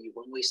I don't know,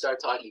 when we start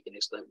talking, you can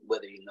explain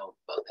whether you know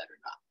about that or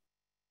not.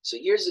 So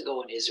years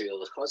ago in Israel,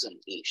 the Chazon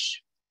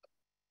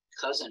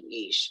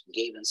Ish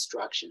gave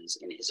instructions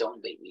in his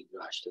own Beit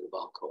Midrash to the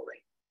Baal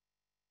Koreh.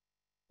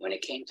 When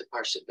it came to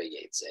Parshat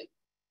Vayetze,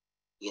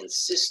 he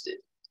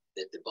insisted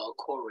that the Baal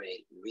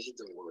Koreh read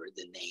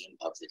the name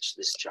of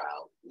this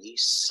child,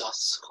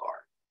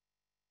 Yisachar.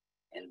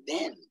 And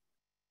then,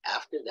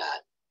 after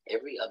that,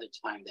 every other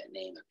time that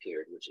name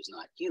appeared, which is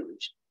not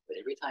huge, but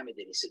every time it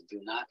did, he said,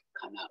 do not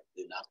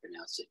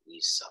pronounce it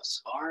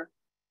Yisachar,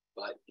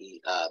 but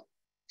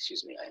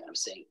excuse me, I'm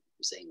saying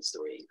the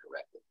story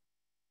incorrectly.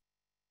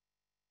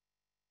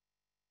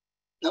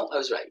 No, I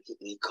was right.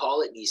 We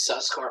call it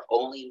Yisachar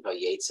only in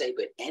Vayetze,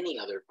 but any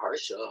other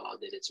parsha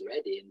that it's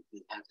read in,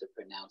 we have to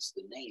pronounce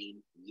the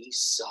name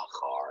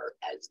Yisachar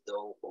as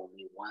though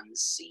only one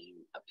scene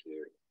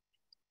appeared.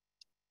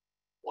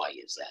 Why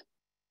is that?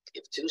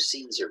 If 2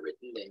 scenes are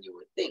written, then you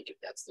would think if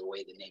that's the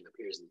way the name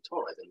appears in the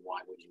Torah, then why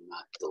would you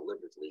not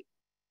deliberately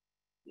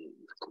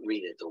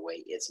read it the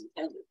way it's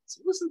intended?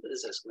 So listen to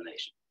this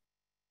explanation.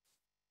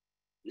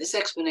 This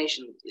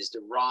explanation is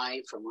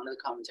derived from one of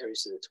the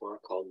commentaries to the Torah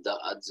called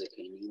Da'ad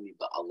Zakenim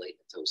Ba'alei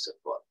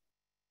Tosafot.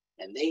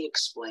 And they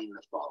explain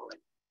the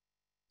following.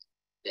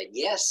 That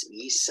yes,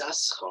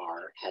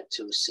 Yisachar had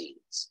 2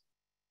 scenes.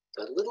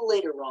 But a little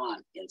later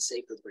on in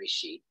Sefer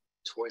Breshit,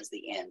 towards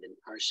the end in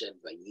Parshat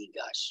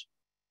Vayigash,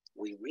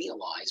 we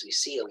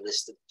see a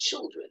list of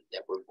children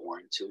that were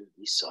born to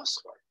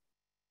Yisachar.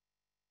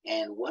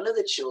 And one of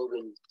the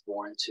children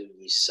born to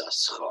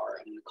Yisachar,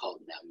 I'm going to call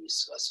it now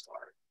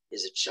Yisachar,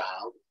 is a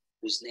child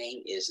whose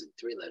name is in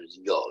 3 letters,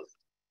 Yod.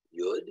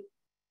 Yud,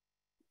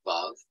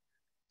 Vav,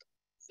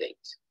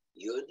 Veit.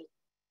 Yud,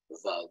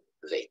 Vav,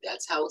 Veit.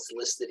 That's how it's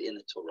listed in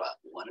the Torah.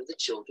 One of the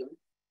children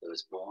that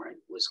was born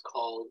was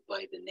called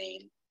by the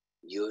name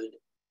Yud,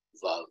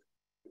 Vav,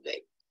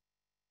 Veit.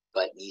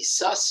 But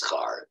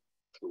Yisachar,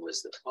 who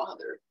was the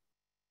father,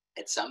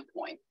 at some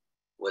point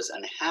was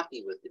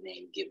unhappy with the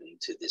name given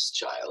to this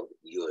child,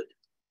 Yud,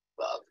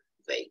 Vav,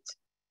 Veit.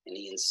 And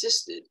he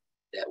insisted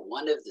that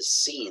one of the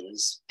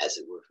scenes, as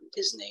it were from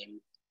his name,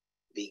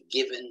 be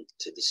given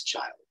to this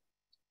child.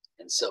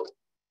 And so,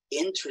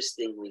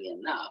 interestingly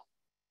enough,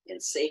 in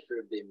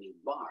Sefer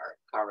B'Midbar,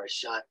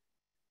 Parashat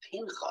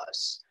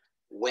Pinchas,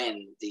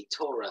 when the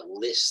Torah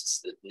lists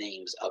the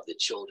names of the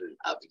children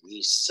of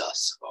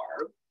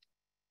Yisachar,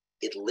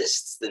 it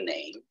lists the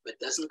name, but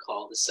doesn't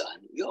call the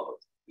son Yod,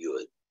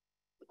 Yud,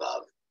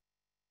 Vav,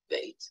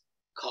 Beit,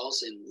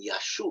 calls him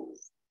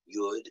Yashuv,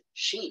 Yud,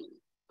 Shin,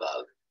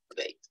 Vav,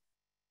 Beit.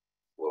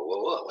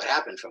 Whoa. What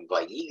happened from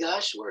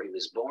Vayigash, where he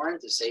was born,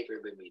 to Sefer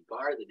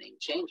B'Midbar, the name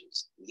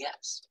changes?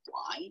 Yes.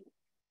 Why?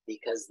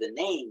 Because the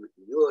name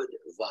Yud,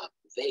 Vav,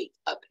 Beit,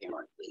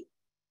 apparently,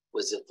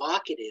 was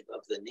evocative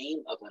of the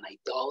name of an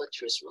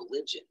idolatrous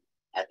religion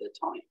at the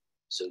time.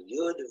 So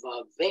Yud,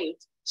 Vav,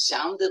 Beit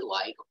sounded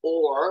like,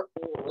 or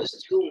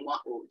was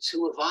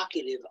too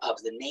evocative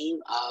of the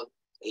name of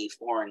a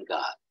foreign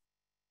god.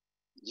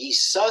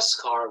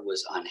 Yissaschar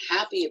was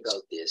unhappy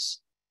about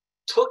this,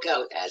 took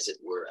out, as it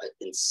were,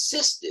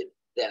 insisted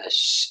that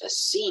a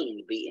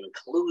scene be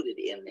included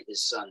in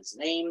his son's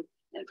name,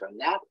 and from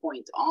that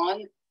point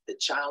on, the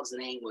child's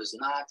name was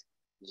not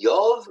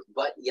Yov,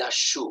 but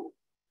Yashu.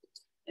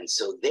 And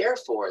so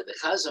therefore, the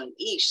Chazon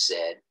Ish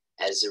said,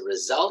 as a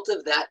result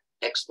of that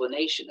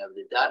explanation of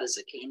the Dada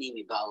Zakeni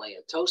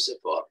Mibalei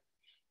Tosafot,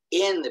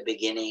 in the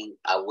beginning,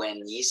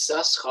 when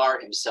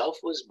Yissaschar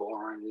himself was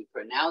born, we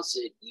pronounce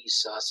it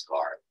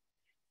Yissaschar.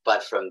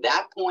 But from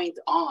that point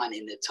on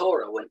in the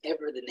Torah,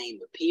 whenever the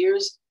name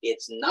appears,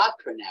 it's not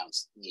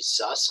pronounced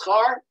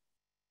Yissaschar,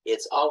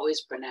 it's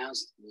always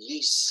pronounced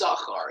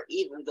Yissachar,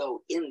 even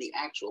though in the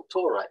actual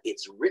Torah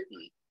it's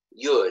written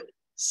Yud,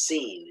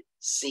 Sin,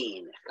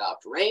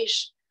 Chaf,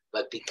 Resh.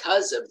 But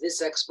because of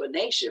this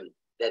explanation,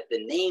 that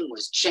the name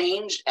was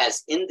changed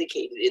as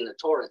indicated in the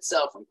Torah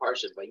itself from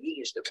Parshat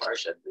Vayigash to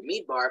Parshat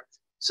B'Midbar.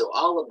 So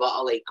all of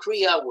Ba'alei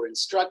Kriya were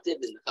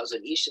instructed in the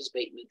Chazon Ish's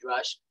Beit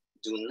Midrash,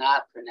 do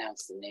not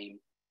pronounce the name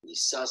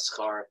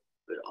Yissaschar,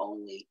 but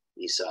only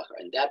Yissachar.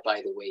 And that,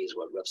 by the way, is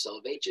what Rav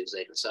Soloveitchik,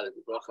 Zecher Tzaddik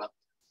V'Bracha,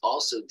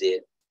 also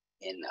did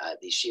in the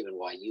Yeshiva in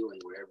YU,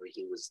 and wherever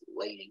he was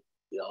laying.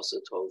 He also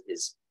told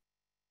his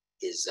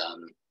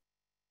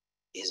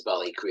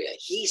Ba'alei Kriya.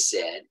 He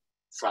said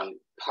from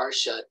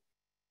Parshat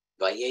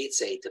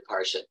Vayetze to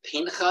Parshat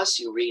Pinchas,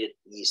 you read it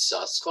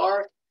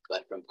Yissaschar,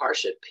 but from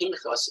Parshat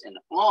Pinchas and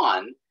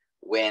on,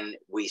 when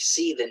we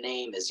see the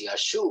name as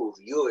Yashuv,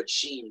 Yud,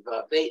 Shin,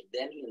 Vav, Beit,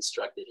 then he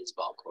instructed his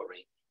Baal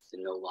Koreh to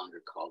no longer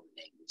call the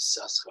name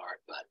Yissaschar,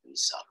 but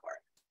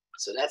Yissachar.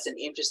 So that's an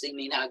interesting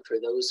minhag for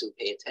those who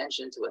pay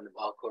attention to when the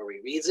Baal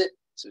Koreh reads it.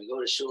 So we go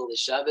to Shul this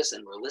Shabbos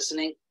and we're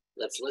listening.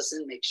 Let's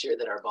listen, make sure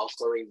that our Baal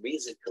Koreh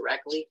reads it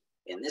correctly.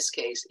 In this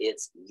case,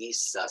 it's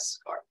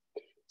Yissaschar.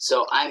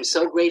 So I'm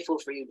so grateful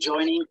for you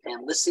joining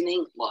and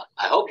listening. Well,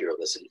 I hope you're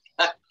listening.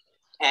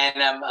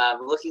 And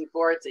I'm looking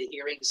forward to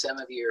hearing some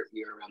of your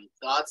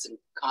thoughts and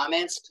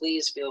comments.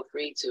 Please feel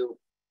free to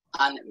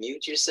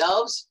unmute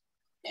yourselves,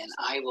 and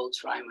I will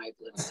try my,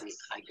 let's see,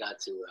 I got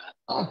to.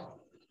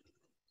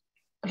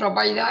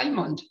 Rabbi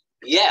Diamond.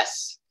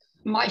 Yes.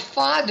 My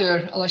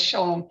father,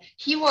 Shalom,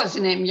 he was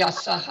named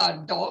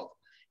Yissachar Dov,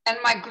 and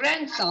my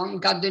grandson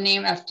got the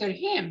name after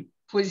him,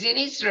 who's in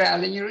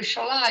Israel, in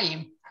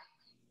Yerushalayim.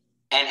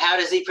 And how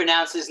does he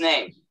pronounce his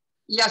name?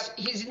 Yes,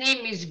 his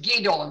name is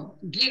Gidon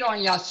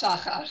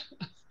Yissachar.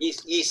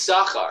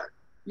 Yissachar.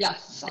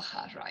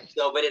 Yissachar, right.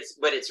 So, but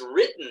it's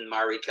written,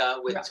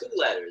 Marika, with two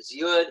letters,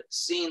 Yud,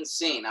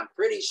 Sin. I'm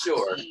pretty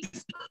sure.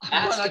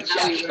 Ask him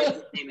how he writes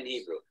his name in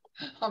Hebrew.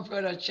 I'm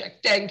gonna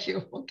check. Thank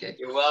you. Okay.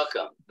 You're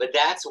welcome. But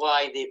that's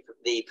why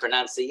the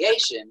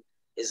pronunciation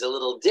is a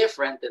little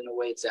different than the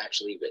way it's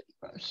actually written.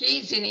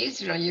 He's in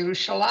Israel,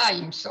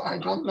 Yerushalayim, so I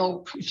don't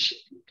know which.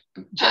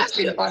 Just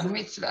in Bar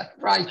Mitzvah,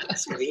 right?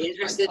 I'd be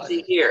interested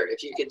to hear.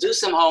 If you could do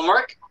some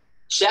homework,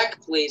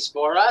 check please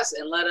for us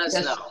and let us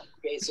know.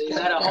 Okay, so you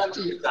got a homework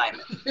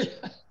assignment.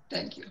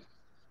 Thank you.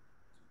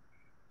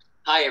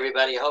 Hi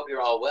everybody, I hope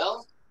you're all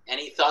well.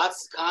 Any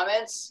thoughts,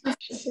 comments?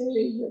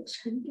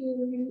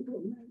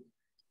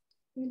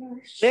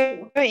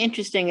 Very, very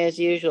interesting as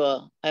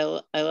usual. I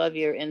love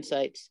your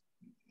insights.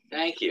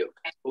 Thank you.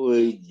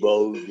 We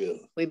both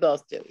do. We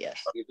both do,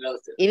 yes. We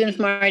both do. Even if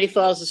Marty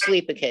falls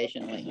asleep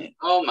occasionally.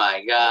 Oh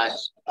my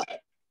gosh.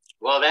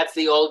 Well, that's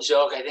the old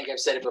joke. I think I've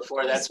said it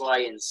before. That's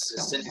why in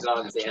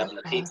synagogues they have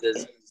the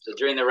pizzas. So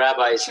during the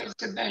rabbi's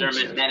sermon,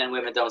 men and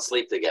women don't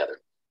sleep together.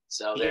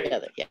 So there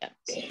together, yeah.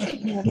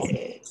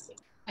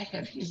 I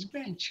have his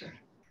grandchild.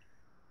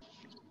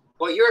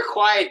 Well, you're a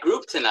quiet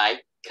group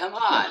tonight. Come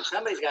on.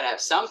 Somebody's got to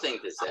have something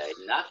to say.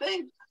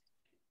 Nothing?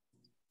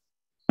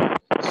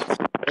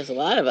 There's a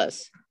lot of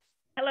us.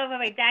 Hello,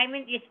 Rabbi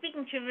Diamond. You're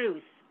speaking to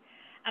Ruth.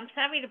 I'm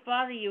sorry to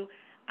bother you.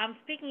 I'm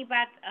speaking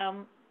about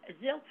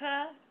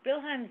Zilpah,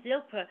 Bilhah and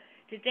Zilpah.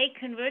 Did they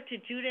convert to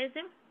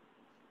Judaism?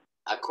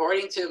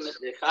 According to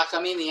the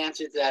Chachamim, the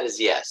answer to that is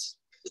yes.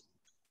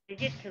 They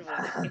did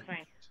convert. Okay,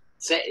 fine.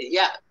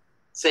 Yeah.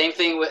 Same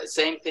thing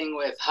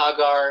with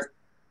Hagar.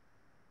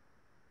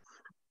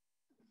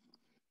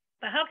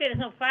 But Hagar, there's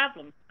no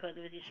problem because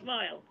it was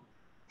Ishmael.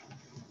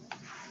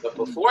 But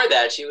before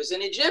that, she was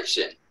an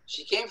Egyptian.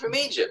 She came from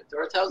Egypt.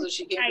 Torah tells us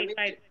she came from Egypt.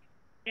 Right.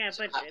 Yeah,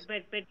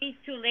 but these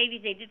two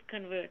ladies, they did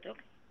convert.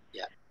 Okay.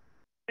 Yeah.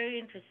 Very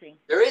interesting.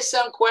 There is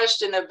some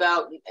question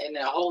about, in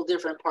a whole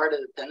different part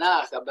of the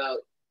Tanakh,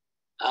 about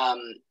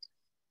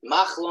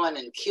Machlon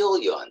and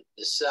Kilion,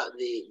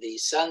 the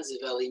sons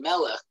of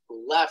Elimelech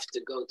who left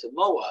to go to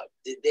Moab,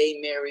 did they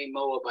marry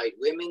Moabite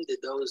women? Did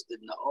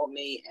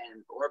Naomi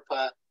and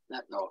Orpah,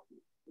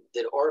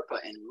 did Orpah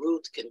and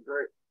Ruth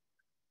convert?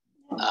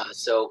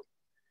 So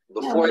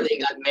before they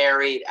got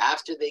married,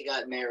 after they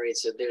got married,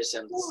 so there's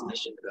some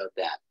discussion about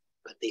that.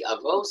 But the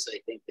Avos, I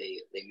think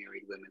they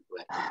married women who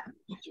had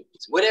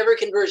whatever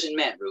conversion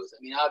meant, Ruth.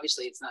 I mean,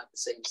 obviously it's not the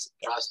same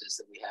process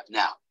that we have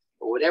now,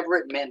 but whatever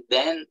it meant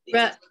then.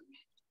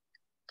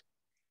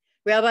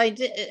 Rabbi,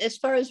 as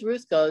far as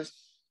Ruth goes,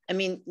 I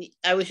mean,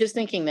 I was just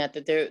thinking that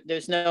there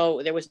was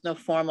no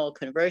formal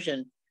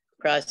conversion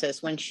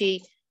process when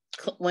she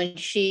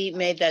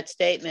made that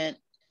statement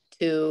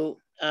to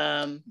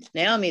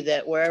Naomi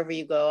that wherever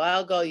you go,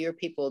 I'll go. Your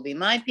people will be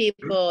my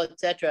people,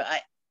 etc.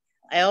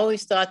 I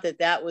always thought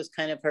that was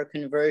kind of her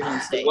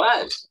conversion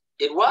statement.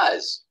 It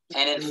was,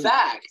 and in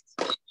fact,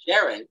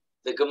 Sharon,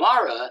 the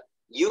Gemara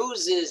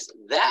uses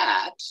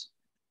that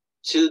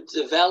to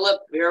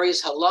develop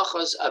various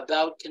halachas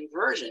about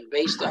conversion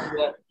based on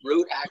what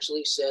Ruth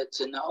actually said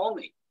to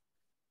Naomi.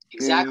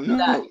 Exactly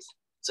that.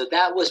 So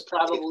that was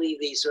probably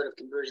the sort of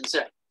conversion.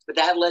 But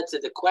that led to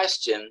the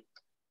question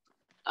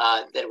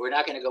that we're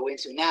not going to go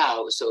into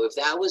now. So if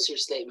that was her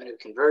statement of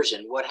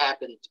conversion, what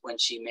happened when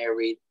she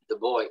married the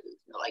boy?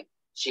 Like,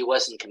 she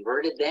wasn't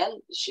converted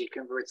then? She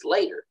converts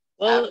later.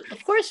 Well,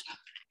 of course.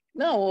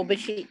 No, but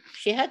she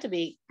had to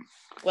be,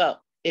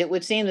 well, it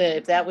would seem that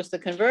if that was the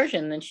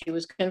conversion, then she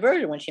was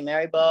converted when she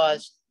married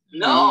Boaz.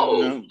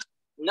 No.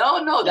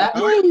 That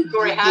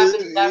story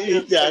happens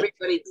after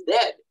everybody's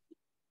dead.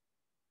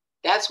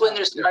 That's when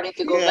they're starting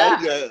to go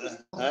back.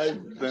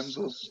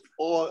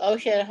 Oh,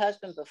 she had a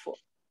husband before.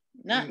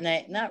 Not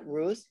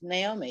Ruth.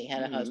 Naomi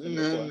had a husband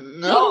before.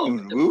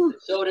 No,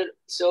 so did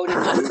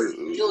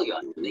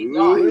Kilion.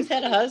 Ruth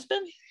had a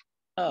husband?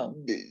 Oh.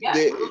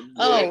 Yeah.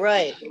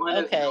 Right.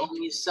 Okay.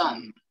 Naomi's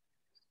son.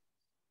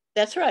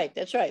 That's right.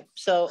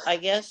 So I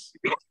guess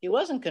he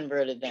wasn't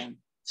converted then.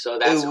 So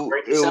that's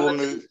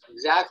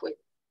exactly.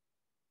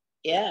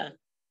 Yeah.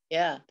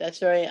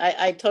 That's right.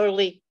 I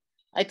totally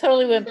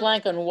went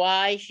blank on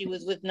why she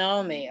was with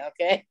Naomi.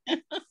 Okay.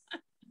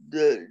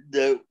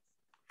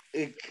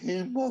 It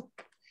came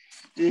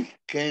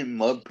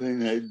up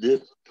in a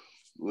different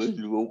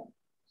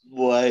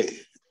way.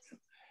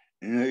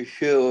 And I'm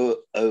sure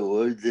I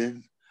was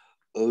in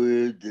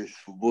earlier this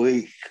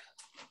week.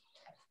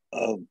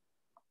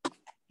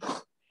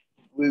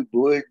 We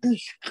were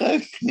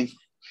discussing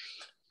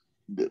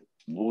the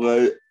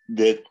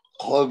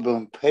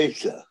Korban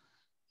Pesach,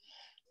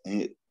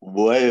 and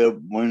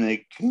when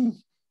it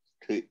came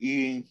to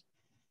eating,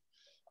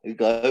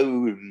 like I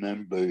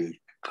remember it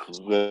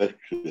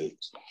correctly,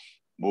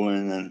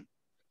 when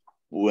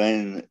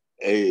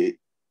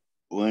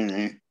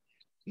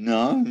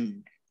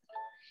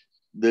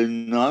the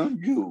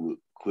non-Jew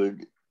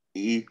could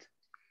eat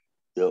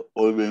the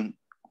Korban.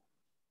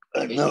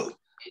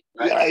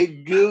 I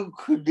Jew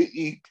could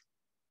eat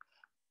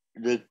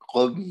the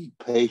Korban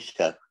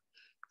Pesach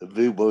if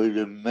we were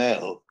the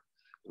male.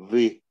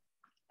 We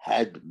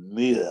had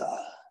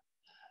Mila.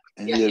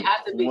 Yeah, you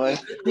had to be an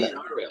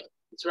Ariel.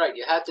 That's right.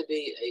 You had to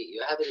be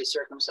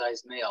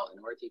circumcised male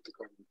in order to eat the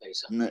Korban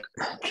Pesach.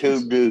 So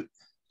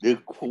the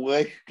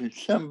question,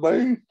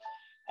 somebody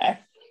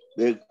asked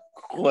the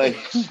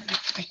question,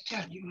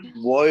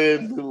 why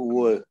if it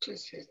was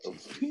a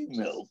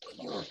female?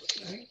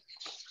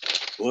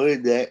 Were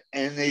there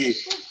any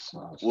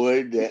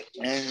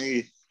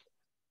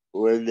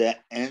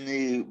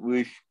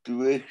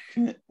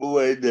restriction?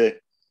 Were there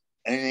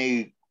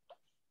any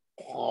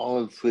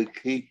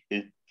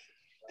qualification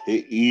to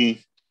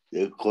eat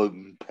the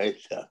Korban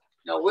Pesach?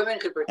 No, women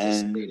could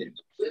participate.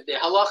 The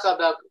halacha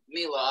about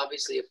Mila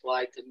obviously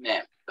applied to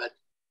men, but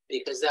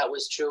because that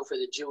was true for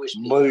the Jewish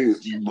people,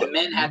 the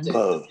men had to.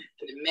 But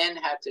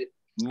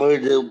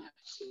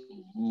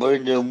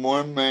the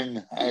woman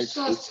had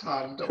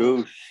to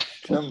do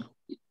some.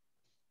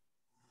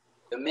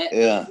 The men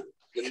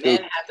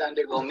had to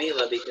undergo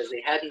Mila because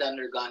they hadn't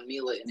undergone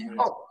Mila in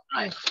Eretz.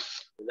 Right.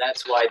 So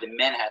that's why the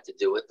men had to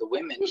do it. The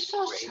women were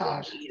able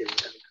to eat it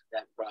without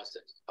that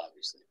process,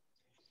 obviously.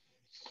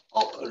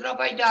 Oh,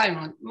 Rabbi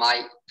Diamond,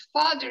 my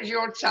father's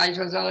Yortzeit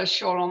was Al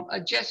Sholom,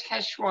 just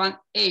Heshwan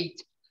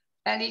 8,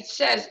 and it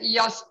says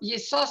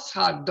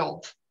Yisashar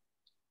Dov.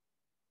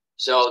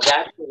 So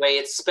that's the way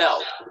it's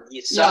spelled.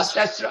 Yes,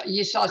 that's right.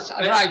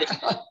 Yisashar, right.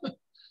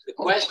 The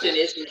question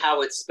isn't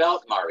how it's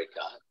spelled,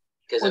 Marika.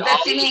 Well,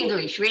 that's in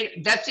English.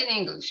 That's in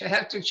English. I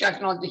have to check,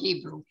 not the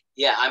Hebrew.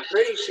 Yeah, I'm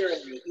pretty sure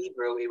in the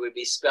Hebrew it would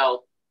be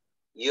spelled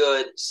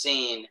Yud,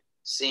 Sin,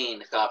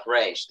 Chaf,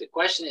 Resh. The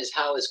question is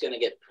how it's going to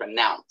get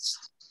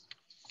pronounced.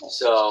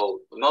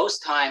 So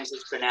most times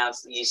it's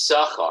pronounced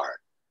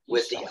Yisachar,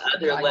 with the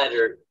other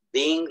letter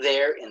being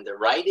there in the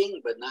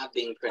writing, but not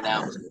being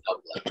pronounced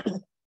out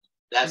loud.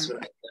 That's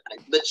what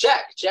but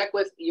check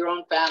with your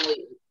own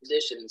family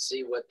tradition and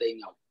see what they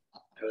know.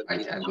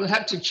 I will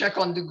have to check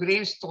on the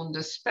gravestone,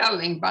 the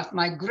spelling, but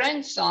my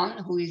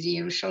grandson, who is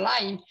in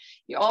Yerushalayim,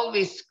 he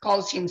always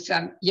calls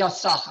himself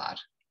Yasachar.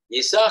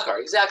 Yisachar,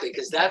 exactly,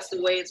 because that's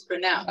the way it's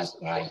pronounced. That's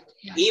right.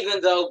 Yeah.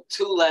 Even though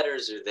 2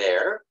 letters are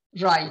there,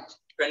 Right.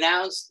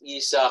 pronounced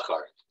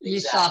Yisachar.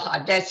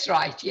 Yisaha, that's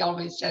right. He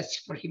always says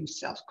for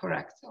himself,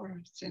 correct. Oh,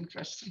 it's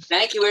interesting.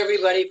 Thank you,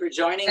 everybody, for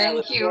joining. I Thank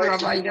look you, forward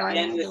to Rabbi being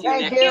again with you Daniel.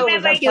 next Thank you. It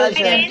was a Rabbi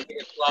pleasure. Dayan. 3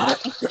 o'clock.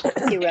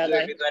 Thank you, Rabbi.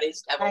 Everybody,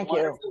 have a Thank you.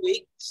 wonderful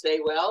week. Stay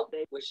well.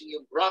 Wishing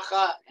you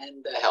bracha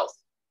and health.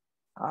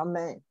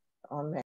 Amen. Amen.